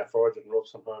 6 out for Origin.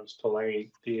 Robson, Holmes, Talangi,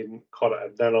 Dean, Cotter,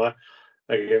 and Danai.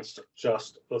 Against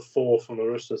just the 4 from the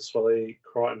Roosters, Swally,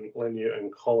 Crichton, Lenu,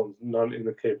 and Collins, none in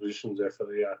the key positions there for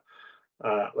the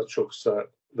Chooks. So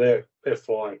they're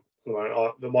flying.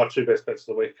 They're my 2 best bets of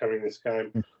the week coming in this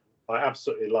game. I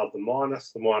absolutely love the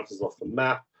minus. The minus is off the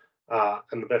map.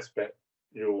 And the best bet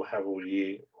you'll will have all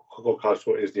year, or close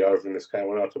to it, is the over in this game.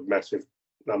 I know it's a massive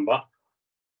number.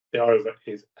 The over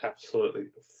is absolutely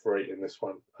free in this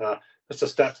one. Just a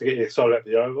stat to get you excited about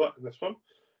the over in this one.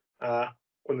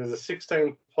 When there's a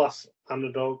 16 plus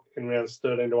underdog in rounds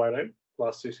 13 to 18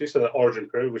 last 6 years, so the origin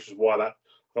period, which is why that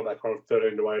got that kind of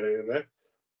 13 to 18 in there,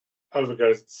 over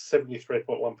goes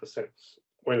 73.1%.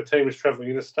 When a team is travelling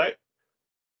interstate,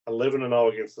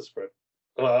 11-0 against the spread.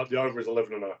 The over is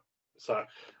 11-0. So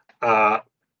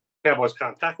Cowboys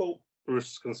can't tackle.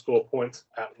 Roosters can score points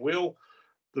at will.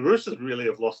 The Roosters really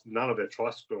have lost none of their try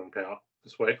scoring power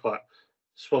this week. Like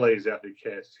Swaley's out, who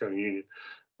cares? He's going Union.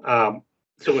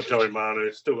 Still got Joey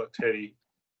Manu, still got Teddy.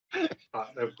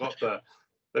 They've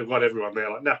got everyone there.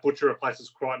 Like Nat Butcher replaces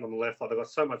Crichton on the left. Like they've got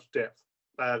so much depth.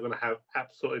 They are going to have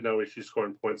absolutely no issue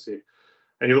scoring points here.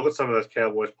 And you look at some of those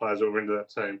Cowboys players who are into that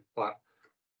team. Like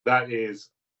that is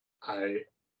I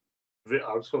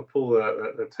just want to pull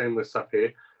the team list up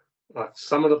here. Like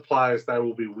some of the players they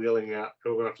will be wheeling out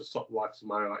who are going to have to stop the likes of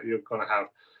Murray. Like you're going to have,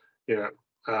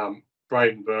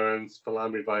 Braden Burns,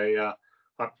 Falami Vaea.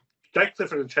 Jake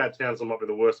Clifford and Chad Townsend might be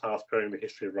the worst half pairing in the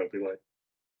history of rugby league.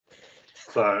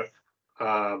 So,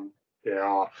 I've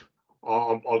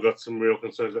got some real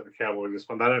concerns about the Cowboys in this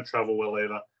one. They don't travel well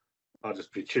either. I'll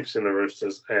just be chips in the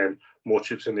Roosters and more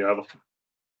chips in the over.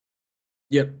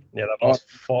 Yep. Yeah, they've lost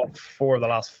four of the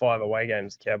last 5 away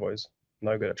games, Cowboys.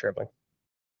 No good at travelling.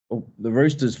 Well, the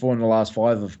Roosters, 4 in the last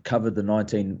 5, have covered the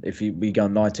 19. If we go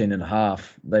 19 and a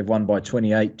half, they've won by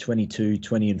 28, 22,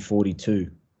 20, and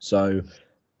 42. So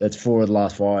that's 4 of the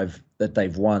last 5 that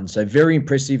they've won. So very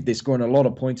impressive. They're scoring a lot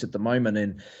of points at the moment.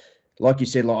 And like you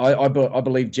said, I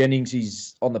believe Jennings,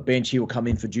 he's on the bench. He will come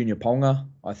in for Junior Ponga.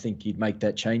 I think he'd make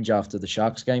that change after the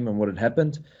Sharks game and what had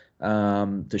happened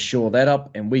to shore that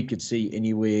up. And we could see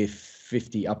anywhere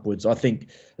 50 upwards. I think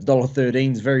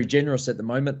 $1.13 is very generous at the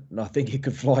moment. And I think it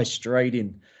could fly straight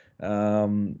in,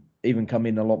 even come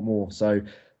in a lot more. So,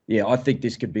 yeah, I think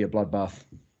this could be a bloodbath.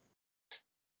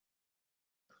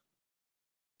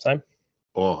 Same.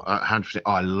 Oh, 100%.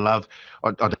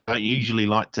 I don't usually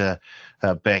like to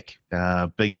back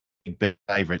big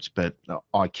favourites, but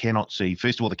I cannot see,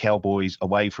 first of all, the Cowboys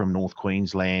away from North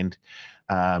Queensland,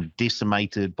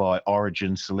 decimated by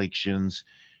Origin selections.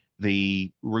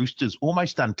 The Roosters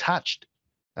almost untouched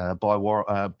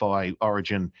by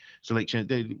Origin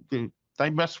selection. They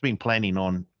must have been planning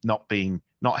on not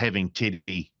having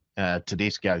Teddy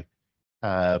Tedesco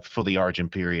for the Origin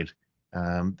period.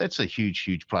 That's a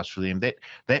huge plus for them.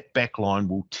 That back line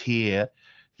will tear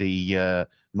the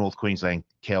North Queensland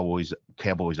Cowboys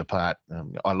apart.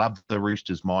 I love the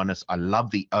Roosters minus. I love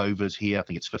the overs here. I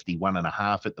think it's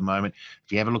 51.5 at the moment.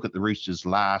 If you have a look at the Roosters'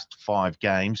 last 5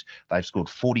 games, they've scored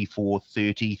 44,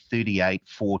 30, 38,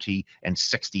 40, and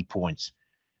 60 points.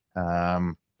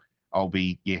 I'll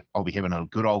be having a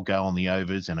good old go on the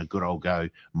overs and a good old go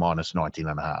minus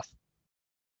 19.5.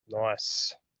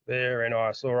 Nice. Very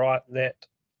nice. All right. That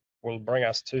will bring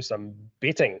us to some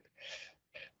betting.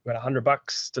 We've got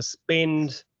 $100 to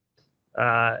spend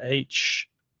each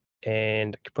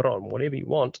and put on whatever you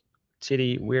want.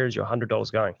 Teddy, where is your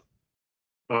 $100 going?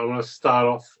 I'm going to start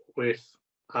off with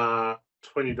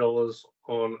 $20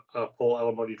 on a Paul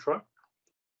Alamotti try.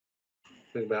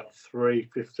 I think about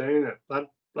 $3.15 at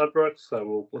Ladbroke,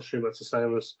 so we'll assume that's the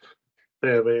same as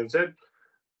PLB and Z.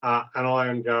 And I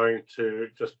am going to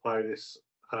just play this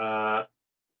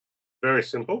very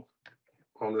simple.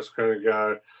 I'm just going to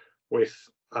go with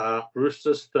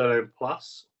Roosters 13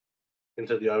 plus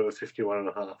into the over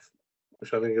 51.5,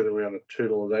 which I think is around the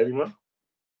 $2.80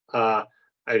 mark.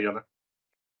 80 on it.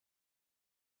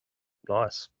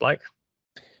 Nice. Blake?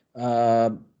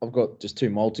 I've got just 2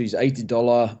 multis.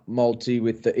 $80 multi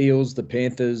with the Eels, the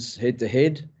Panthers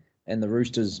head-to-head, and the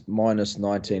Roosters minus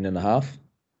 19.5.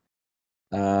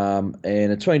 And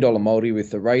a $20 multi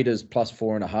with the Raiders plus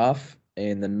 4.5,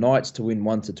 and the Knights to win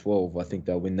 1-12. I think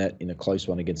they'll win that in a close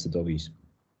one against the Doggies.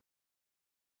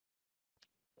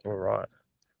 All right.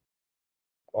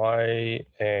 I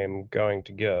am going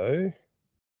to go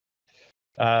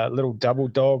little double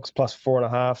dogs plus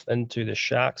 4.5 into the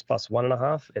Sharks plus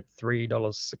 1.5 at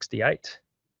 $3.68.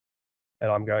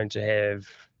 And I'm going to have,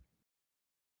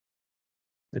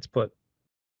 let's put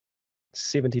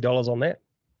 $70 on that.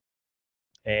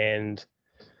 And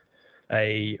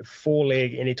a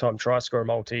 4-leg anytime try scorer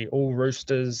multi, all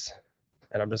Roosters.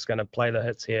 And I'm just going to play the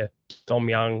hits here. Dom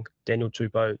Young, Daniel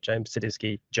Tupou, James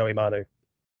Tedeschi, Joey Manu.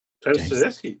 James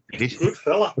Tedeschi. Good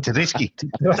fella. Tedeschi.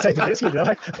 Did I say Tedeschi, did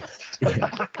I?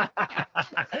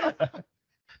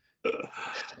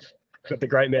 Got the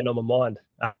great man on my mind.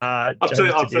 I'll tell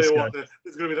you what, there's going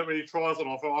to be that many tries on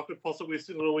offer. I could possibly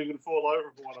sit on a wing and fall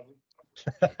over for one of them.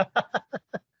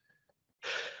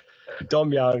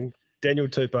 Dom Young, Daniel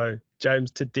Tupou,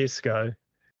 James Tedesco,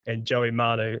 and Joey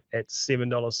Manu at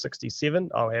 $7.67.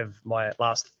 I'll have my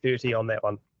last 30 on that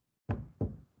one.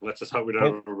 Let's just hope we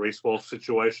don't have a Reece Walsh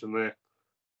situation there.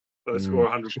 They score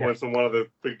 100 points and one of the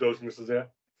big dogs misses out.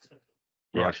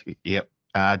 Right. Yep.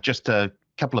 Just a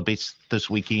couple of bets this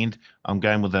weekend. I'm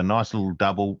going with a nice little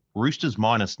double. Roosters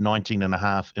minus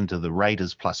 19.5 into the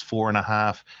Raiders plus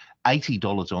 4.5.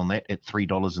 $80 on that at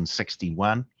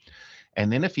 $3.61.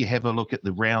 And then if you have a look at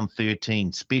the round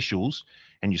 13 specials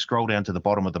and you scroll down to the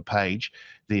bottom of the page,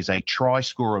 there's a try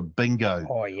scorer bingo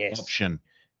option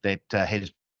that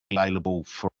has been available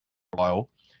for a while.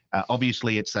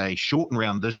 Obviously, it's a shortened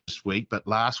round this week, but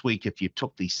last week, if you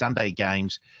took the Sunday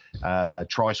games, a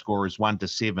try scorers 1 to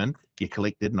 7, you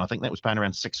collected, and I think that was paying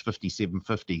around $6.50,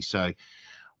 $7.50. So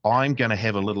I'm going to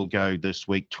have a little go this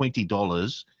week,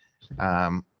 $20.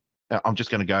 I'm just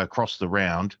going to go across the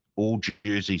round, all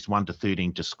jerseys 1 to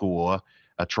 13 to score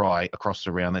a try across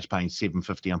the round. That's paying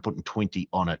 $7.50. I'm putting 20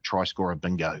 on it. Try scorer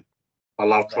bingo. I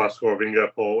love try scorer bingo,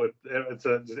 Paul. It's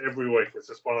every week. It's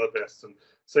just one of the best. And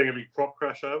seeing a big prop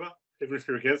crash over, even if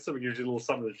you're against them, it gives you a little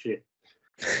something to share.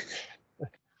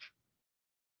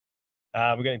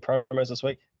 We got any promos this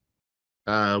week?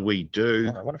 We do.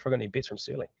 I wonder if I got any bets from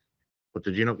Sealy. But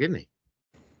did you not get any?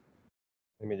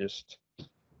 Let me just.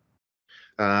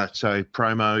 So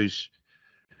promos,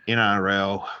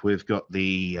 NRL, we've got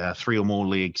the 3 or more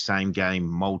league same game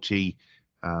multi.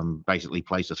 Basically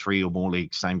place a 3 or more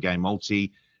league same game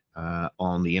multi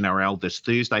on the NRL this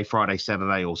Thursday, Friday,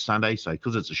 Saturday, or Sunday. So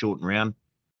because it's a shortened round,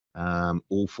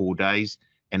 all 4 days.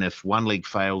 And if one league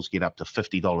fails, get up to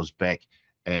 $50 back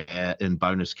in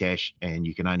bonus cash, and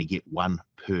you can only get 1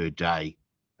 per day.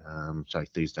 So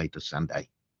Thursday to Sunday.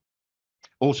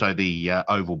 Also the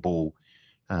oval ball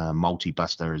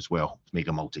multi-buster as well,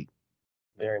 mega multi.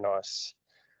 Very nice.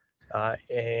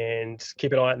 And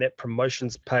keep an eye on that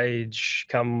promotions page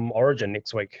come Origin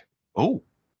next week. Oh.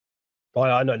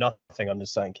 I know nothing. I'm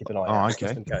just saying keep an eye out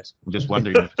just in case. I'm just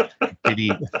wondering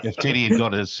if Teddy had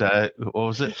got his, what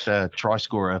was it, try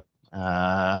scorer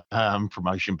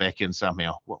promotion back in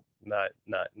somehow. Well, No.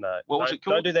 What was it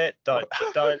called? Don't do that. Don't.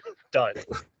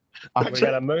 We're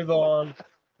going to move on.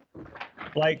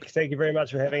 Blake, thank you very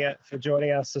much for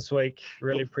joining us this week.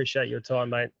 Really appreciate your time,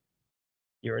 mate.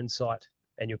 Your insight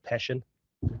and your passion.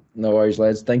 No worries,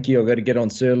 lads. Thank you. I've got to get on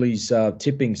Surly's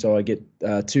tipping, so I get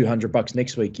 $200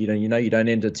 next week. You don't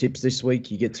enter tips this week.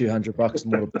 You get $200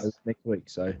 more next week.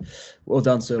 So, well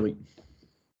done, Surly.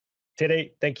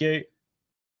 Teddy, thank you.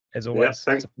 As always.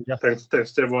 Yeah, thanks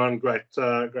to everyone. Great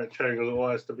chatting as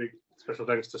always. The big special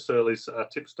thanks to Surly's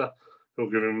tipster. We'll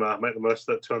give him make the most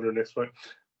of that 200 next week.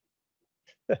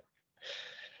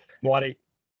 Whitey,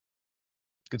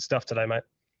 good stuff today, mate.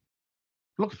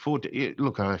 Looking forward to it.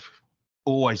 Look, I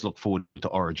always look forward to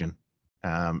Origin.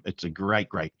 It's a great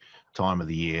time of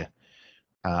the year.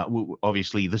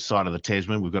 Obviously, this side of the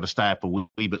Tasman, we've got to stay up a wee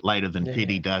bit later than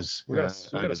Teddy does over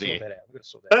there.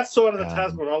 That side of the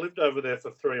Tasman, I lived over there for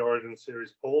 3 Origin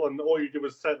series, Paul, and all you did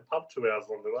was stay at the pub 2 hours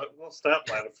longer. Like, we'll stay up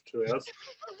later for 2 hours.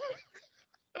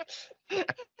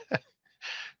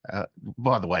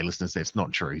 By the way, listeners, that's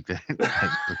not true.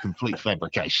 That's a complete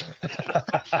fabrication.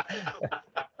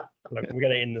 Look, we're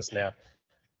going to end this now.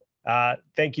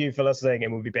 Thank you for listening,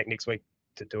 and we'll be back next week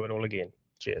to do it all again.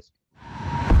 Cheers.